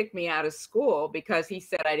basically kicked me out of school because he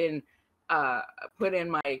said I didn't put in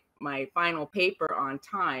my final paper on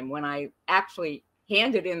time, when I actually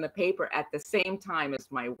handed in the paper at the same time as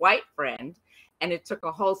my white friend. And it took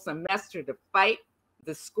a whole semester to fight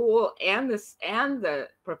the school and the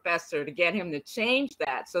professor to get him to change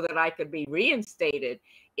that so that I could be reinstated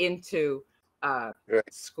into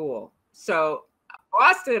school. So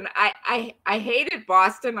Boston, I hated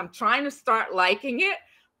Boston. I'm trying to start liking it,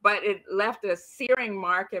 but it left a searing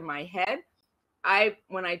mark in my head.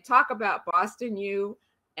 When I talk about Boston U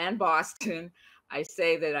and Boston, I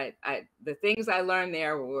say that the things I learned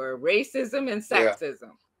there were racism and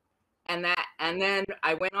sexism. And then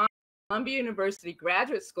I went on Columbia University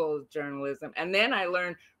Graduate School of Journalism, and then I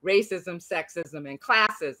learned racism, sexism, and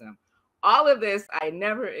classism. All of this I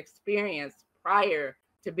never experienced prior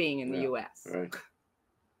to being in the U.S. Right.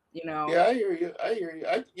 You know. Yeah, I hear you.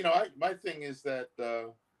 My thing is that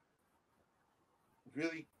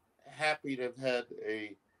really happy to have had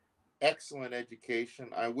a excellent education.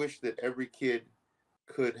 I wish that every kid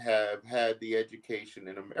could have had the education,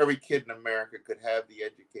 and every kid in America could have the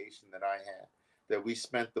education that I had, that we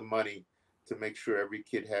spent the money to make sure every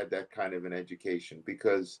kid had that kind of an education,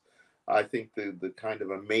 because I think the kind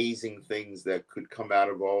of amazing things that could come out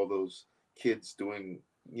of all those kids doing,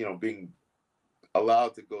 you know, being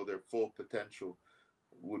allowed to go their full potential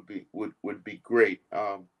would be great.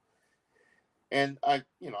 And I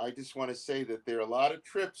just want to say that there are a lot of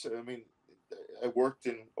trips. I mean, I worked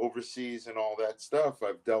in overseas and all that stuff.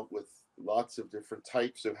 I've dealt with lots of different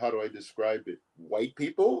types of, how do I describe it? White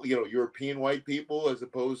people, you know, European white people, as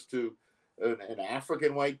opposed to an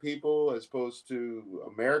African white people, as opposed to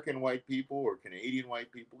American white people or Canadian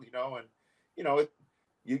white people, you know, and, you know,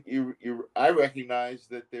 I recognize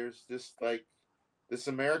that there's just like this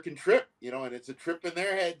American trip, you know, and it's a trip in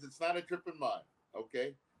their heads. It's not a trip in mine.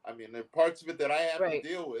 Okay. I mean, there are parts of it that I have to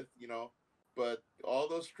deal with, you know, but all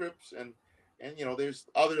those trips and there's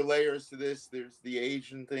other layers to this. There's the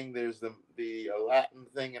Asian thing, there's the Latin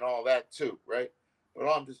thing, and all that too, right? But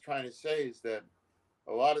all I'm just trying to say is that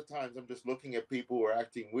a lot of times I'm just looking at people who are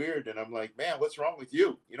acting weird, and I'm like, man, what's wrong with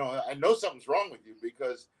you? I know something's wrong with you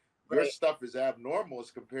because your stuff is abnormal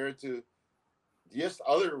as compared to just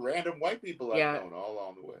other random white people I've known all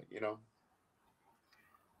along the way.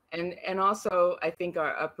 And also, I think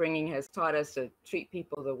our upbringing has taught us to treat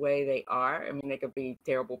people the way they are. I mean, they could be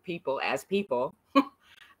terrible people as people,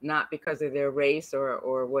 not because of their race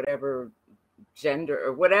or whatever gender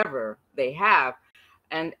or whatever they have.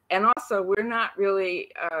 And also, we're not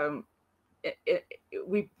really,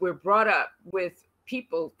 we're brought up with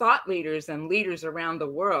people, thought leaders and leaders around the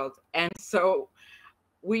world. And so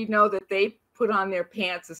we know that they put on their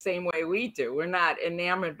pants the same way we do. We're not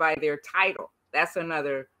enamored by their title. That's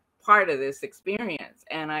another part of this experience.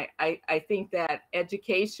 And I think that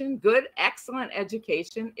education, good, excellent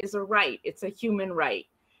education, is a right. It's a human right.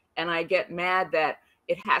 And I get mad that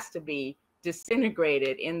it has to be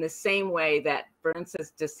disintegrated in the same way that, for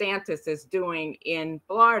instance, DeSantis is doing in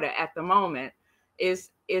Florida at the moment is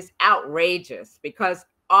outrageous, because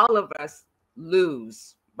all of us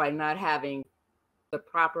lose by not having the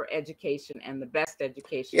proper education and the best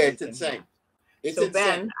education. Yeah, it's insane. It's so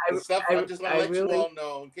insane. Ben, I just want to let you all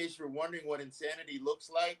know, in case you're wondering what insanity looks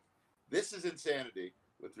like, this is insanity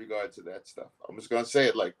with regard to that stuff. I'm just going to say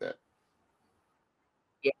it like that.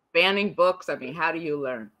 Yeah, banning books. I mean, how do you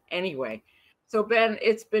learn? Anyway, so Ben,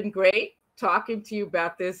 it's been great talking to you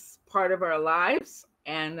about this part of our lives,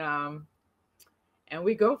 and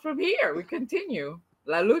we go from here. We continue.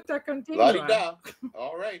 La lucha continua. La-di-da.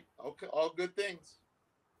 All right. Okay. All good things.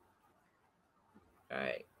 All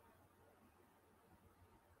right.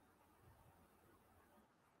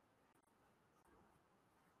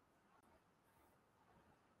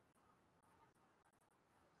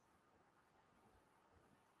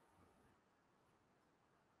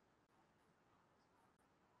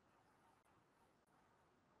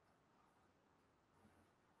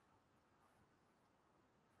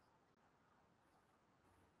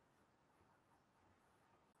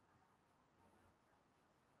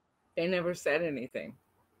 They never said anything.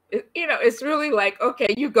 It's really like, okay,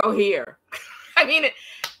 you go here. I mean,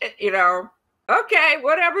 okay,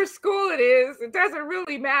 whatever school it is, it doesn't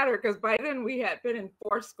really matter, because by then we had been in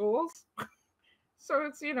 4 schools. So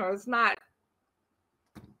it's, it's not,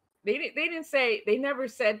 they never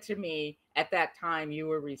said to me at that time you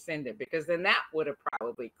were rescinded, because then that would have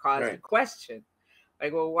probably caused a question.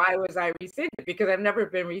 Like, well, why was I rescinded? Because I've never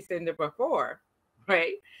been rescinded before,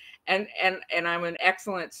 right? And I'm an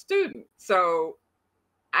excellent student. So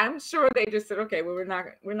I'm sure they just said, okay, well, we're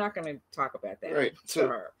not going to talk about that. Right.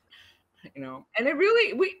 So, and it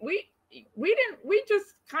really, we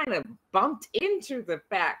just kind of bumped into the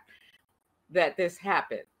fact that this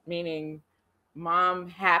happened, meaning Mom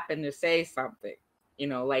happened to say something,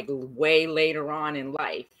 like way later on in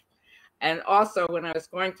life. And also when I was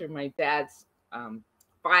going through my dad's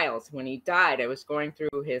files when he died, I was going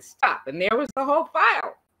through his stuff, and there was the whole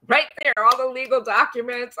file right there, all the legal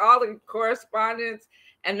documents, all the correspondence,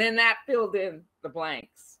 and then that filled in the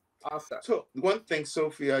blanks also. So one thing,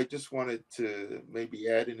 Sophie, I just wanted to maybe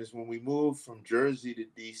add in is when we moved from Jersey to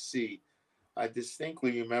DC, I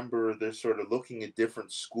distinctly remember they're sort of looking at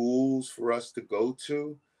different schools for us to go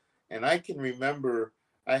to. And I can remember,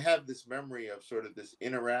 I have this memory of sort of this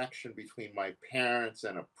interaction between my parents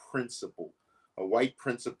and a principal, a white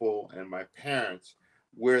principal, and my parents,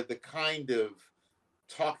 where the kind of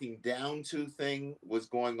talking down to thing was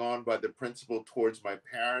going on by the principal towards my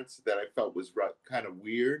parents that I felt was kind of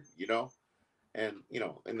weird, and,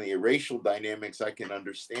 in the racial dynamics, I can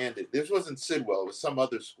understand it. This wasn't Sidwell, it was some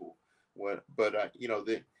other school.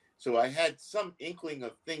 So I had some inkling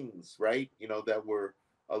of things, right? That were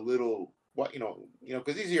a little,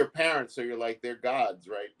 because these are your parents, so you're like, they're gods,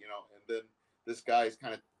 right? And then this guy's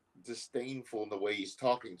kind of disdainful in the way he's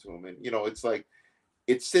talking to him. And, it's like,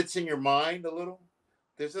 it sits in your mind a little.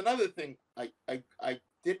 There's another thing I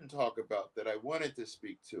didn't talk about that I wanted to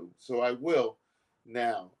speak to, so I will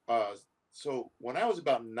now. So when I was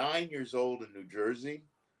about 9 years old in New Jersey,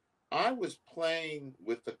 I was playing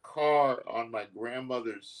with the car on my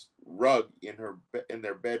grandmother's rug in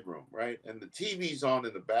their bedroom, right? And the TV's on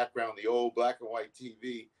in the background, the old black and white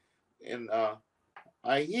TV, and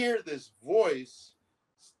I hear this voice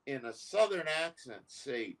in a Southern accent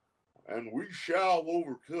say, "And we shall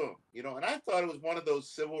overcome," and I thought it was one of those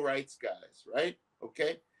civil rights guys, right?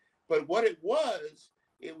 Okay. But what it was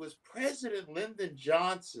President Lyndon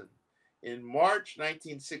Johnson in March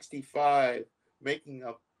 1965 making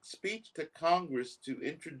a speech to Congress to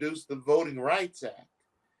introduce the Voting Rights Act.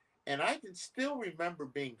 And I can still remember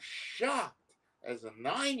being shocked as a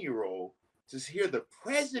 9-year-old to hear the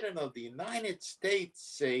President of the United States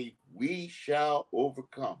say, "We shall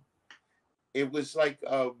overcome." It was like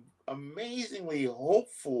amazingly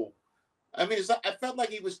hopeful. I mean, I felt like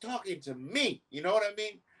he was talking to me, you know what I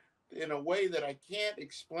mean? In a way that I can't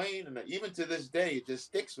explain. And even to this day, it just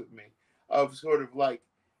sticks with me, of sort of like,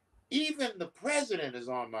 even the president is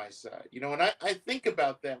on my side, you know? And I think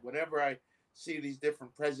about that whenever I see these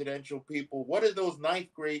different presidential people. What are those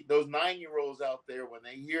 9-year-olds out there when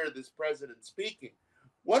they hear this president speaking?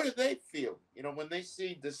 What are they feeling? You know, when they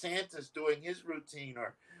see DeSantis doing his routine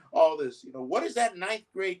or all this, you know, what is that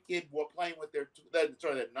 9th-grade kid playing with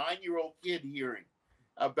that 9-year-old kid hearing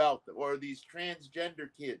about them? Or these transgender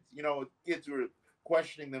kids, you know, kids who are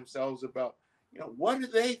questioning themselves about, you know, what are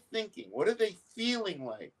they thinking? What are they feeling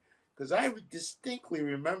like? Because I distinctly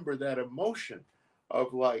remember that emotion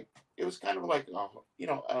of like, it was kind of like, you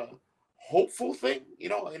know, a hopeful thing, you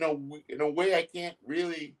know, in a way I can't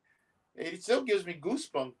really, it still gives me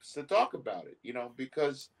goosebumps to talk about it, you know,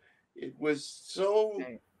 because it was so,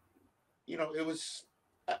 you know, it was,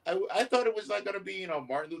 I thought it was like going to be, you know,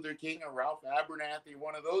 Martin Luther King or Ralph Abernathy,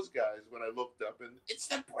 one of those guys, when I looked up, and it's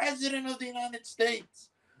the President of the United States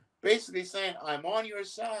basically saying, "I'm on your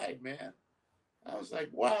side, man." I was like,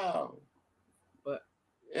 wow. But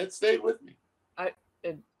it stayed with me.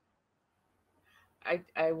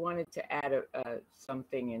 I wanted to add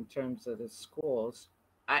something in terms of the schools.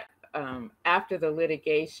 After the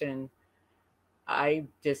litigation, I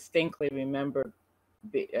distinctly remember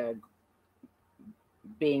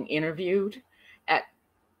being interviewed at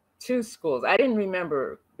 2 schools. I didn't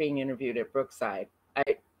remember being interviewed at Brookside.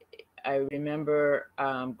 I remember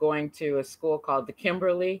going to a school called the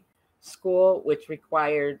Kimberly School, which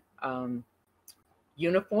required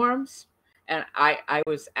uniforms. And I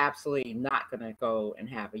was absolutely not going to go and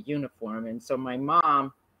have a uniform. And so my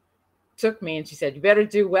mom took me and she said, "You better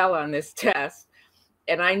do well on this test."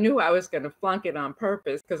 And I knew I was going to flunk it on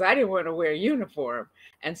purpose because I didn't want to wear a uniform.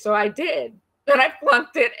 And so I did. And I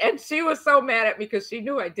flunked it. And she was so mad at me because she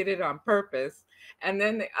knew I did it on purpose. And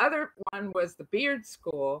then the other one was the Beard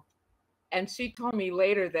School. And she told me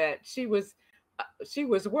later that she was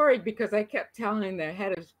worried because I kept telling the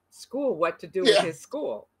head of school what to do with his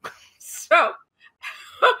school. So,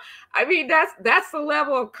 I mean, that's the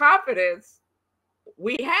level of confidence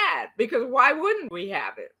we had, because why wouldn't we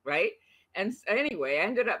have it, right? And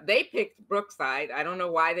anyway, they picked Brookside. I don't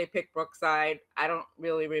know why they picked Brookside. I don't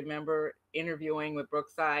really remember interviewing with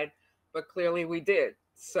Brookside, but clearly we did.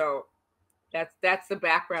 So that's the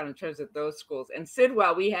background in terms of those schools. And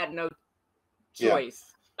Sidwell, we had no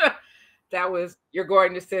choice. That was, you're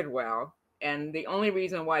going to Sidwell. And the only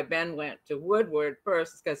reason why Ben went to Woodward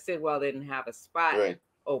first is because Sidwell didn't have a spot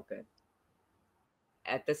open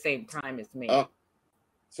at the same time as me.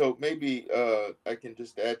 So maybe I can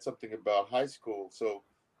just add something about high school. So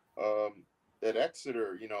at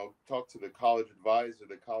Exeter, you know, talk to the college advisor.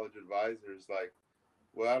 The college advisor is like,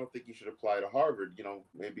 "Well, I don't think you should apply to Harvard. You know,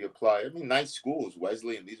 maybe apply." I mean, nice schools,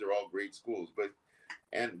 Wesleyan, these are all great schools. But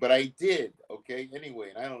I did, okay, anyway,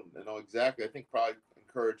 and I don't know exactly. I think probably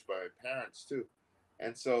encouraged by my parents too.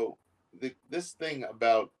 And so this thing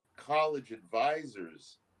about college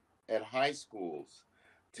advisors at high schools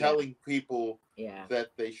telling people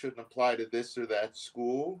that they shouldn't apply to this or that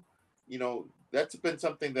school, you know, that's been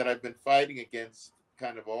something that I've been fighting against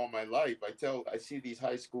kind of all my life. I see these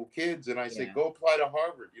high school kids and I say, "Go apply to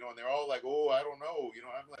Harvard," you know, and they're all like, "Oh, I don't know," you know.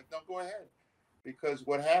 I'm like, "No, go ahead." Because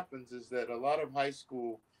what happens is that a lot of high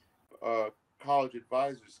school college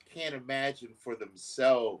advisors can't imagine for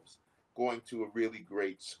themselves going to a really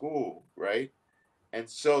great school, right? And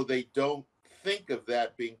so they don't think of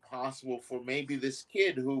that being possible for maybe this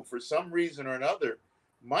kid who, for some reason or another,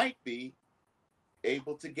 might be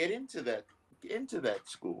able to get into that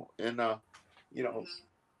school. And you know,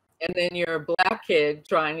 and then you're a Black kid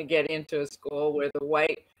trying to get into a school where the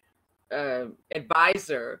white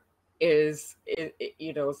advisor is,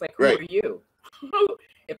 you know, it's like, who are you?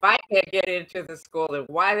 If I can't get into the school, then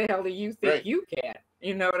why the hell do you think you can?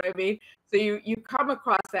 You know what I mean? So you come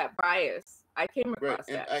across that bias. I came across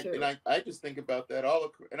that too. And I just think about that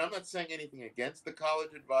and I'm not saying anything against the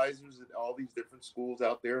college advisors at all these different schools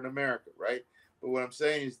out there in America, right? But what I'm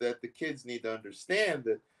saying is that the kids need to understand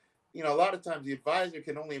that, you know, a lot of times the advisor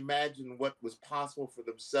can only imagine what was possible for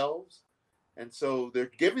themselves. And so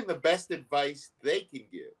they're giving the best advice they can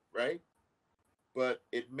give, right? But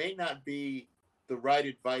it may not be the right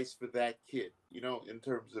advice for that kid, you know, in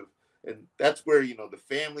terms of, and that's where, you know, the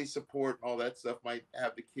family support and all that stuff might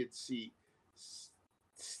have the kids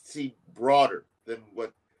see broader than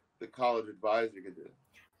what the college advisor could do.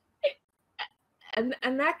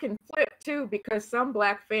 And that can flip too, because some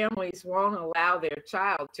Black families won't allow their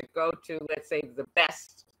child to go to, let's say, the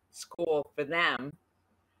best school for them,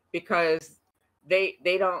 because they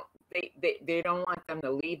don't want them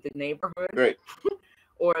to leave the neighborhood, right?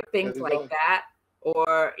 Or things like that,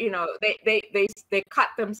 or they cut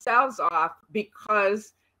themselves off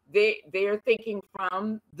because they're thinking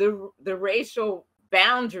from the racial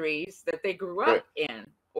boundaries that they grew up in,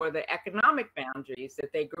 or the economic boundaries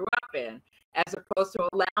that they grew up in, as opposed to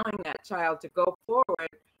allowing that child to go forward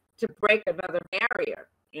to break another barrier,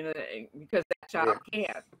 because that child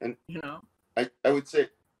can't. And I would say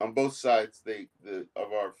on both sides,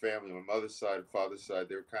 of our family, my mother's side and father's side,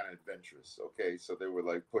 they were kind of adventurous. Okay, so they were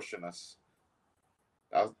like pushing us.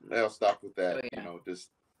 I'll stop with that. Just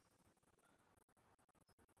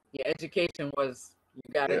education was, you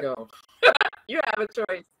gotta go. You have a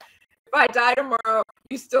choice. If I die tomorrow,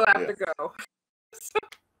 you still have to go.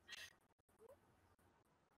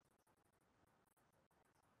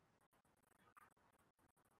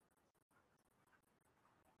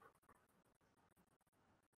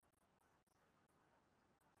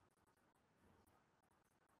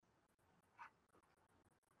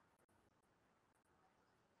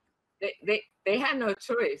 They had no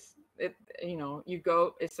choice. You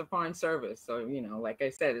go, it's a foreign service. So, like I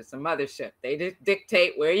said, it's a mothership. They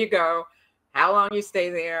dictate where you go, how long you stay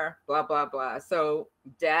there, blah, blah, blah. So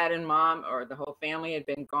dad and mom, or the whole family, had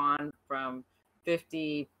been gone from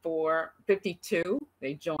 52.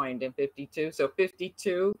 They joined in 52. So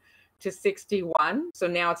 52 to 61. So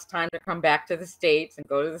now it's time to come back to the States and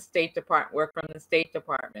go to the State Department, work from the State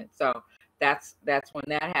Department. So that's when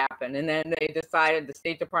that happened. And then they decided, the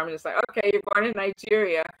State Department is like, okay, you're going to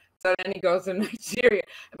Nigeria. So then he goes to Nigeria.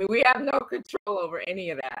 I mean, we have no control over any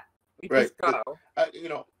of that. We just go.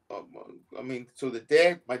 So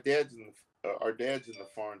our dad's in the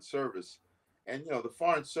Foreign Service. And, the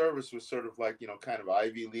Foreign Service was sort of like, kind of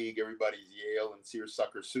Ivy League, everybody's Yale and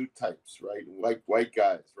seersucker suit types, right? Like white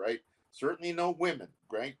guys, right? Certainly no women,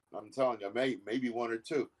 right? I'm telling you, maybe one or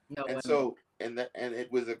two. No women. So, and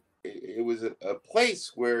it was a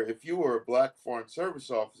place where if you were a Black Foreign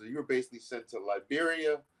Service officer, you were basically sent to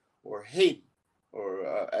Liberia or Haiti, or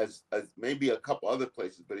as maybe a couple other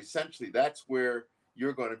places, but essentially that's where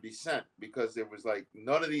you're going to be sent, because there was like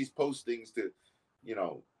none of these postings to,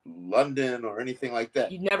 London or anything like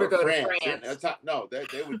that. You never go to France. No,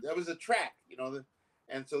 that was a track,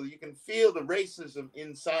 and so you can feel the racism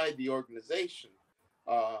inside the organization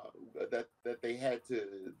that they had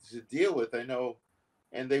to deal with. I know,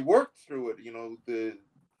 and they worked through it.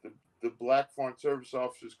 The Black Foreign Service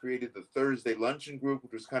officers created the Thursday luncheon group,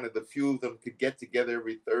 which was kind of the few of them could get together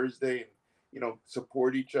every Thursday and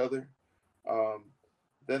support each other.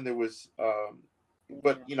 Then there was,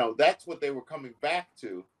 but that's what they were coming back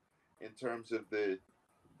to in terms of the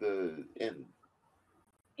end.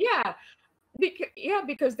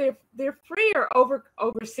 Because they're freer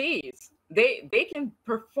overseas. They can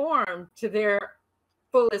perform to their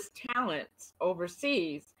fullest talents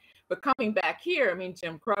overseas, but coming back here, I mean,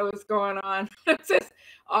 Jim Crow is going on. It's just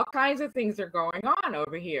all kinds of things are going on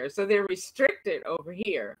over here, so they're restricted over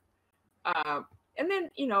here. And then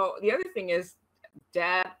the other thing is,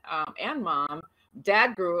 dad and mom.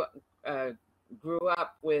 Dad grew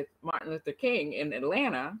up with Martin Luther King in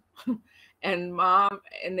Atlanta. And mom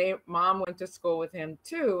went to school with him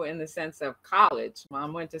too, in the sense of college.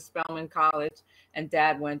 Mom went to Spelman College, and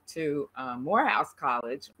dad went to Morehouse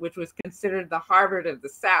College, which was considered the Harvard of the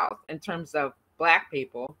South in terms of Black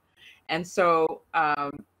people. And so,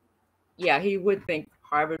 he would think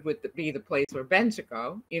Harvard would be the place where Ben should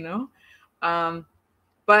go,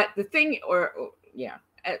 But the thing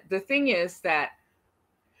is that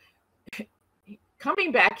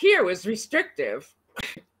coming back here was restrictive.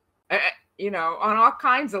 On all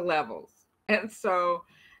kinds of levels. And so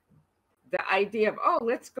the idea of,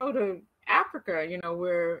 let's go to Africa,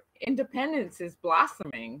 where independence is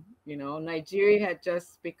blossoming. Nigeria had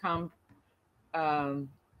just become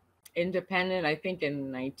independent, I think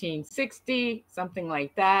in 1960, something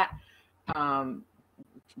like that.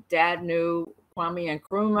 Dad knew Kwame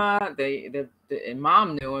Nkrumah, the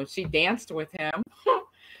mom knew him. She danced with him.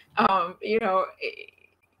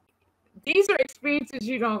 These are experiences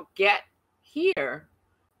you don't get here.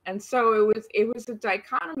 And so it was a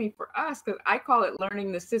dichotomy for us, because I call it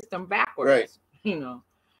learning the system backwards,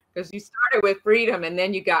 because you started with freedom and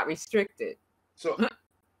then you got restricted. So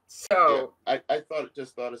I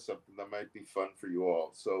just thought of something that might be fun for you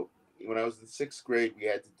all. So when I was in 6th grade, we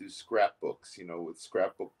had to do scrapbooks, with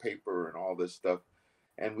scrapbook paper and all this stuff.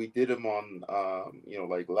 and we did them on,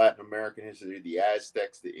 like Latin American history. The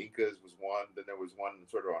Aztecs, the Incas was one. Then there was one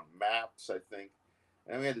sort of on maps, I think.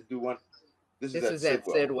 And we had to do one. This is at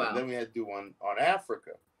Sidwell. And then we had to do one on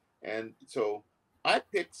Africa. And so I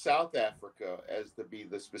picked South Africa as to be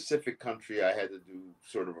the specific country I had to do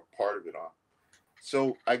sort of a part of it on.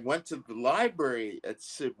 So I went to the library at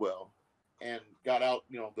Sidwell and got out,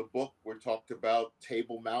 the book where talked about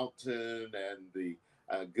Table Mountain and the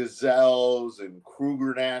gazelles and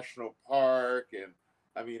Kruger National Park. And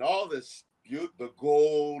I mean, all this, the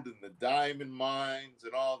gold and the diamond mines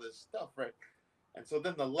and all this stuff, right? And so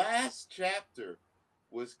then the last chapter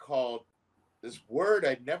was called this word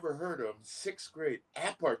I'd never heard of in 6th grade,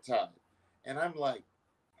 apartheid. And I'm like,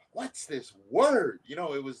 what's this word?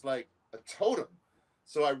 It was like a totem.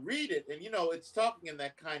 So I read it, and it's talking in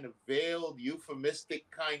that kind of veiled,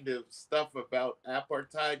 euphemistic kind of stuff about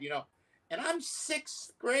apartheid, and I'm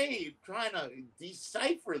 6th grade trying to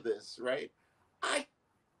decipher this, right? I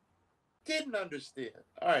didn't understand.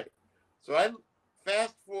 All right. So I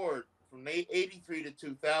fast forward from 83 to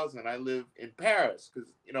 2000, I lived in Paris because,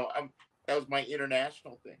 that was my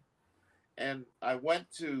international thing. And I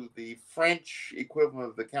went to the French equivalent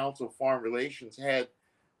of the Council of Foreign Relations, had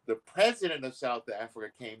the president of South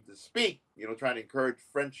Africa came to speak, trying to encourage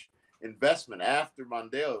French investment after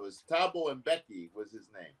Mandela. It was Thabo Mbeki was his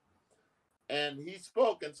name. And he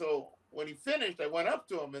spoke. And so when he finished, I went up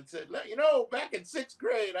to him and said, back in 6th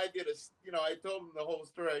grade, I did I told him the whole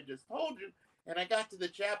story I just told you. And I got to the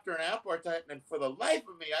chapter on apartheid, and for the life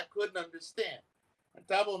of me, I couldn't understand. And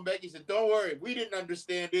Thabo Mbeki said, don't worry, we didn't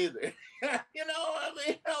understand either. I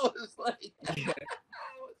was like,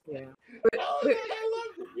 yeah. But I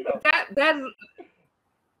loved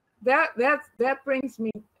it, that brings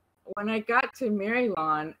me, when I got to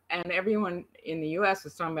Marylawn, and everyone in the U.S.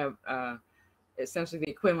 was talking about essentially the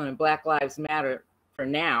equivalent of Black Lives Matter for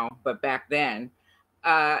now, but back then,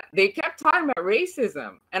 they kept talking about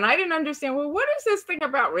racism, and I didn't understand. Well, what is this thing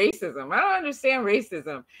about racism? I don't understand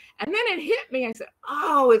racism. And then it hit me. I said,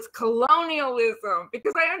 "Oh, it's colonialism,"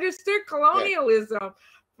 because I understood colonialism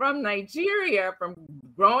from Nigeria, from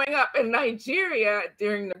growing up in Nigeria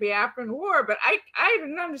during the Biafran War, but I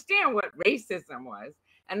didn't understand what racism was,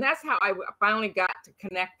 and that's how I finally got to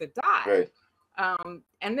connect the dots. Right.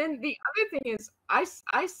 And then the other thing is,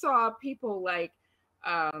 I saw people like.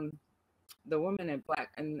 The woman in black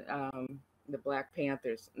and the Black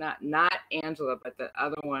Panthers, not Angela, but the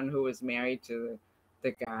other one who was married to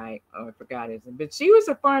the guy. Oh, I forgot his name, but she was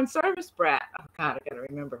a Foreign Service brat. Oh God, I gotta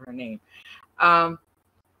remember her name.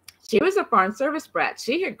 She was a Foreign Service brat.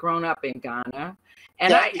 She had grown up in Ghana,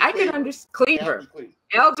 and I could understand Cleaver,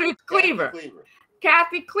 Eldridge Cleaver,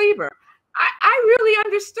 Kathy Cleaver. I really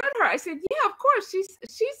understood her. I said, yeah, of course.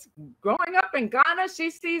 She's growing up in Ghana. She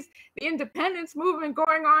sees the independence movement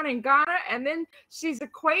going on in Ghana, and then she's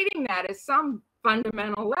equating that at some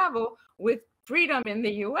fundamental level with freedom in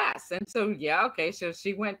the U.S. And so, yeah, okay, so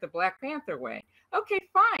she went the Black Panther way. Okay,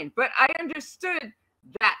 fine. But I understood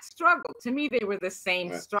that struggle. To me, they were the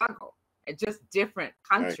same struggle, just different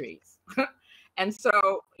countries. Right. And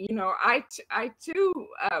so, I too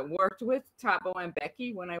worked with Thabo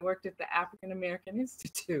Mbeki when I worked at the African American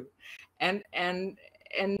Institute, and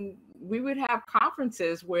we would have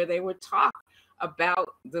conferences where they would talk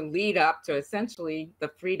about the lead up to essentially the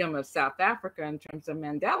freedom of South Africa in terms of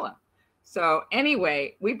Mandela. So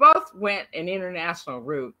anyway, we both went an international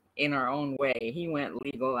route in our own way. He went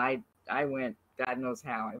legal. I went God knows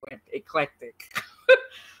how. I went eclectic,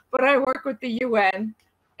 but I work with the UN,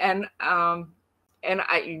 and I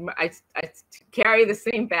carry the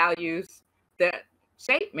same values that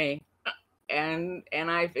shape me, and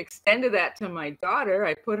I've extended that to my daughter.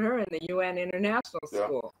 I put her in the UN International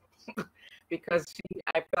School because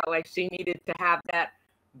I felt like she needed to have that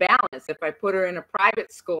balance. If I put her in a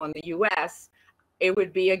private school in the US, it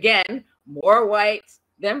would be again more whites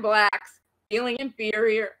than blacks, feeling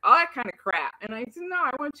inferior, all that kind of crap. And I said, no,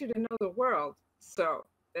 I want you to know the world. So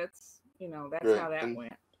that's how that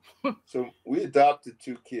went. So we adopted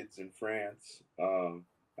 2 kids in France.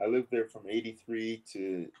 I lived there from 83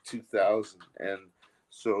 to 2000. And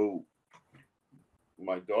so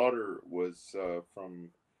my daughter was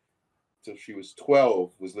till she was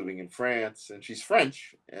 12, was living in France, and she's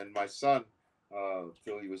French. And my son,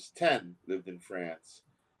 till he was 10, lived in France.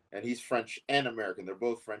 And he's French and American. They're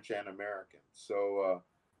both French and American. So,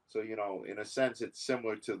 in a sense, it's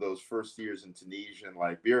similar to those first years in Tunisia and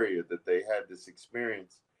Liberia, that they had this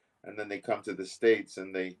experience. And then they come to the States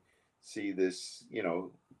and they see this,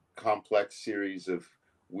 complex series of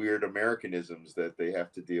weird Americanisms that they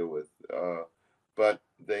have to deal with. But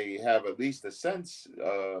they have at least a sense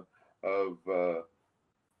of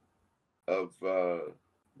of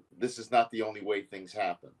this is not the only way things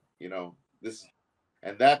happen, you know.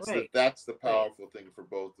 And that's the powerful thing for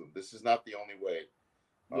both of them. This is not the only way.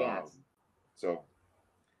 Yes. So.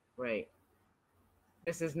 Right.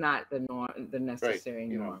 This is not the norm, the necessary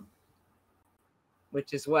norm, know.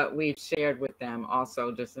 Which is what we've shared with them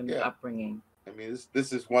also, just in the upbringing. I mean,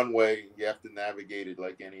 this is one way. You have to navigate it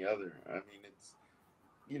like any other. I mean, it's,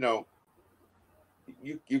 you know,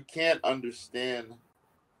 you can't understand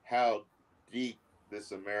how deep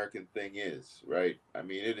this American thing is, right? I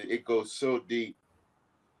mean, it goes so deep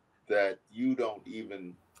that you don't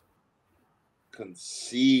even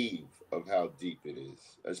conceive of how deep it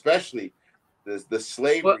is, especially the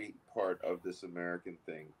slavery part of this American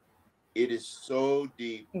thing. It is so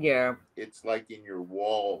deep. Yeah. It's like in your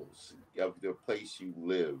walls of the place you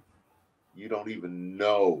live. You don't even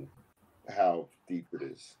know how deep it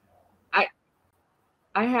is.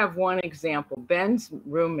 I have one example. Ben's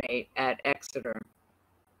roommate at Exeter,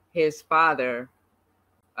 his father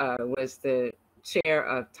was the chair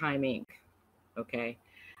of Time Inc. Okay.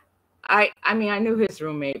 I mean, I knew his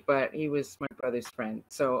roommate, but he was my brother's friend.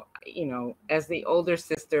 So, you know, as the older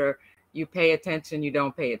sister, you pay attention, you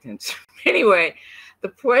don't pay attention. Anyway, the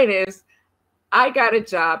point is, I got a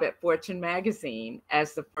job at Fortune magazine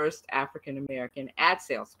as the first African-American ad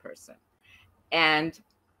salesperson. And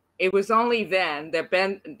it was only then that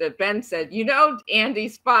Ben said, you know,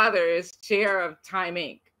 Andy's father is chair of Time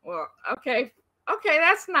Inc. Well, okay,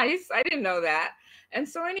 that's nice. I didn't know that. And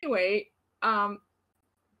so anyway,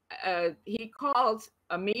 he called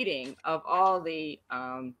a meeting of all the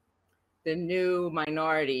new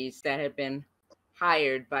minorities that had been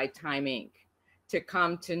hired by Time Inc. to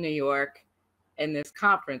come to New York in this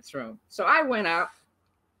conference room. So I went up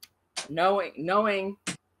knowing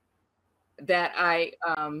that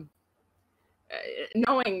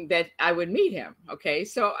knowing that I would meet him. Okay.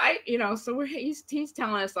 So he's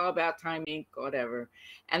telling us all about Time Inc., whatever.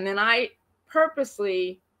 And then I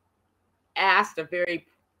purposely asked a very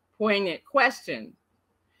poignant question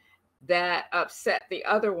that upset the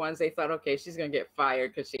other ones. They thought, okay, she's going to get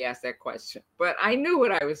fired because she asked that question. But I knew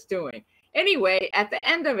what I was doing. Anyway, at the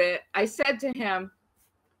end of it, I said to him,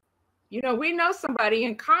 you know, we know somebody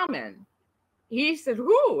in common. He said,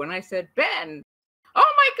 who? And I said, Ben.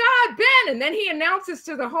 Oh my God, Ben. And then he announces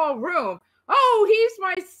to the whole room, oh, he's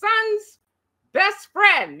my son's best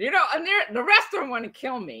friend, you know, and the rest of them want to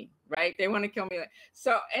kill me, right? They want to kill me.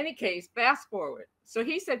 So any case, fast forward. So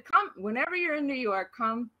he said, come, whenever you're in New York,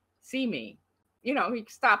 come see me. You know, he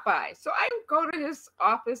stopped by. So I would go to his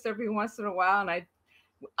office every once in a while, and I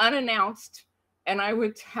unannounced, and I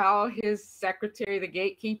would tell his secretary, the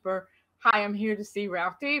gatekeeper, hi, I'm here to see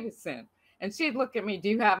Ralph Davidson. And she'd look at me, do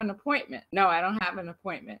you have an appointment? No, I don't have an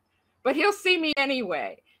appointment, but he'll see me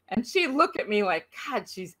anyway. And she'd look at me like, God,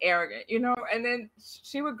 she's arrogant, you know? And then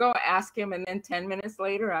she would go ask him, and then 10 minutes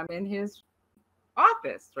later, I'm in his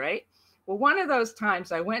office, right? Well, one of those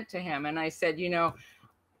times I went to him and I said, you know,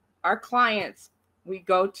 our clients, we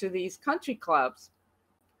go to these country clubs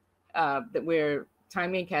where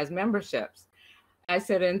Time Inc. has memberships. I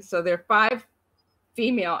said, and so there are 5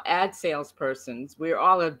 female ad salespersons. We're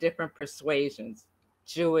all of different persuasions,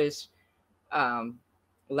 Jewish,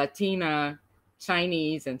 Latina,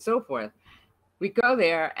 Chinese, and so forth. We go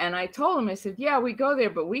there, and I told him, I said, yeah, we go there,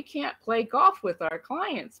 but we can't play golf with our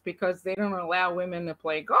clients because they don't allow women to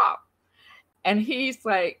play golf. And he's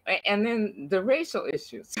like, and then the racial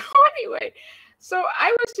issues. So anyway, so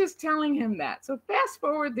I was just telling him that. So fast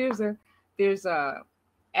forward, there's a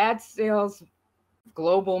ad sales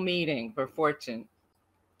global meeting for Fortune.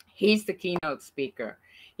 He's the keynote speaker.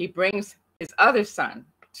 He brings his other son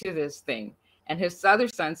to this thing. And his other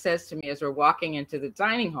son says to me as we're walking into the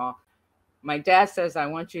dining hall, my dad says, I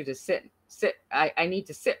want you to sit. I need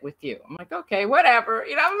to sit with you. I'm like, okay, whatever.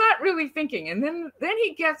 You know, I'm not really thinking. And then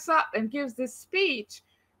he gets up and gives this speech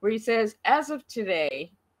where he says, as of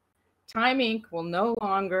today, Time Inc. will no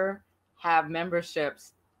longer have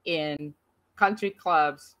memberships in country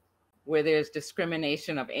clubs where there's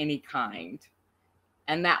discrimination of any kind.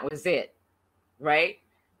 And that was it, right?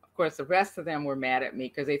 Of course, the rest of them were mad at me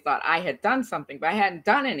because they thought I had done something, but I hadn't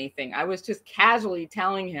done anything. I was just casually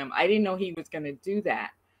telling him. I didn't know he was going to do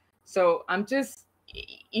that. So I'm just,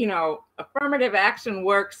 you know, affirmative action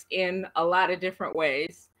works in a lot of different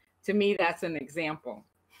ways. To me, that's an example.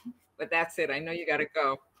 But that's it. I know you got to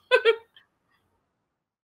go.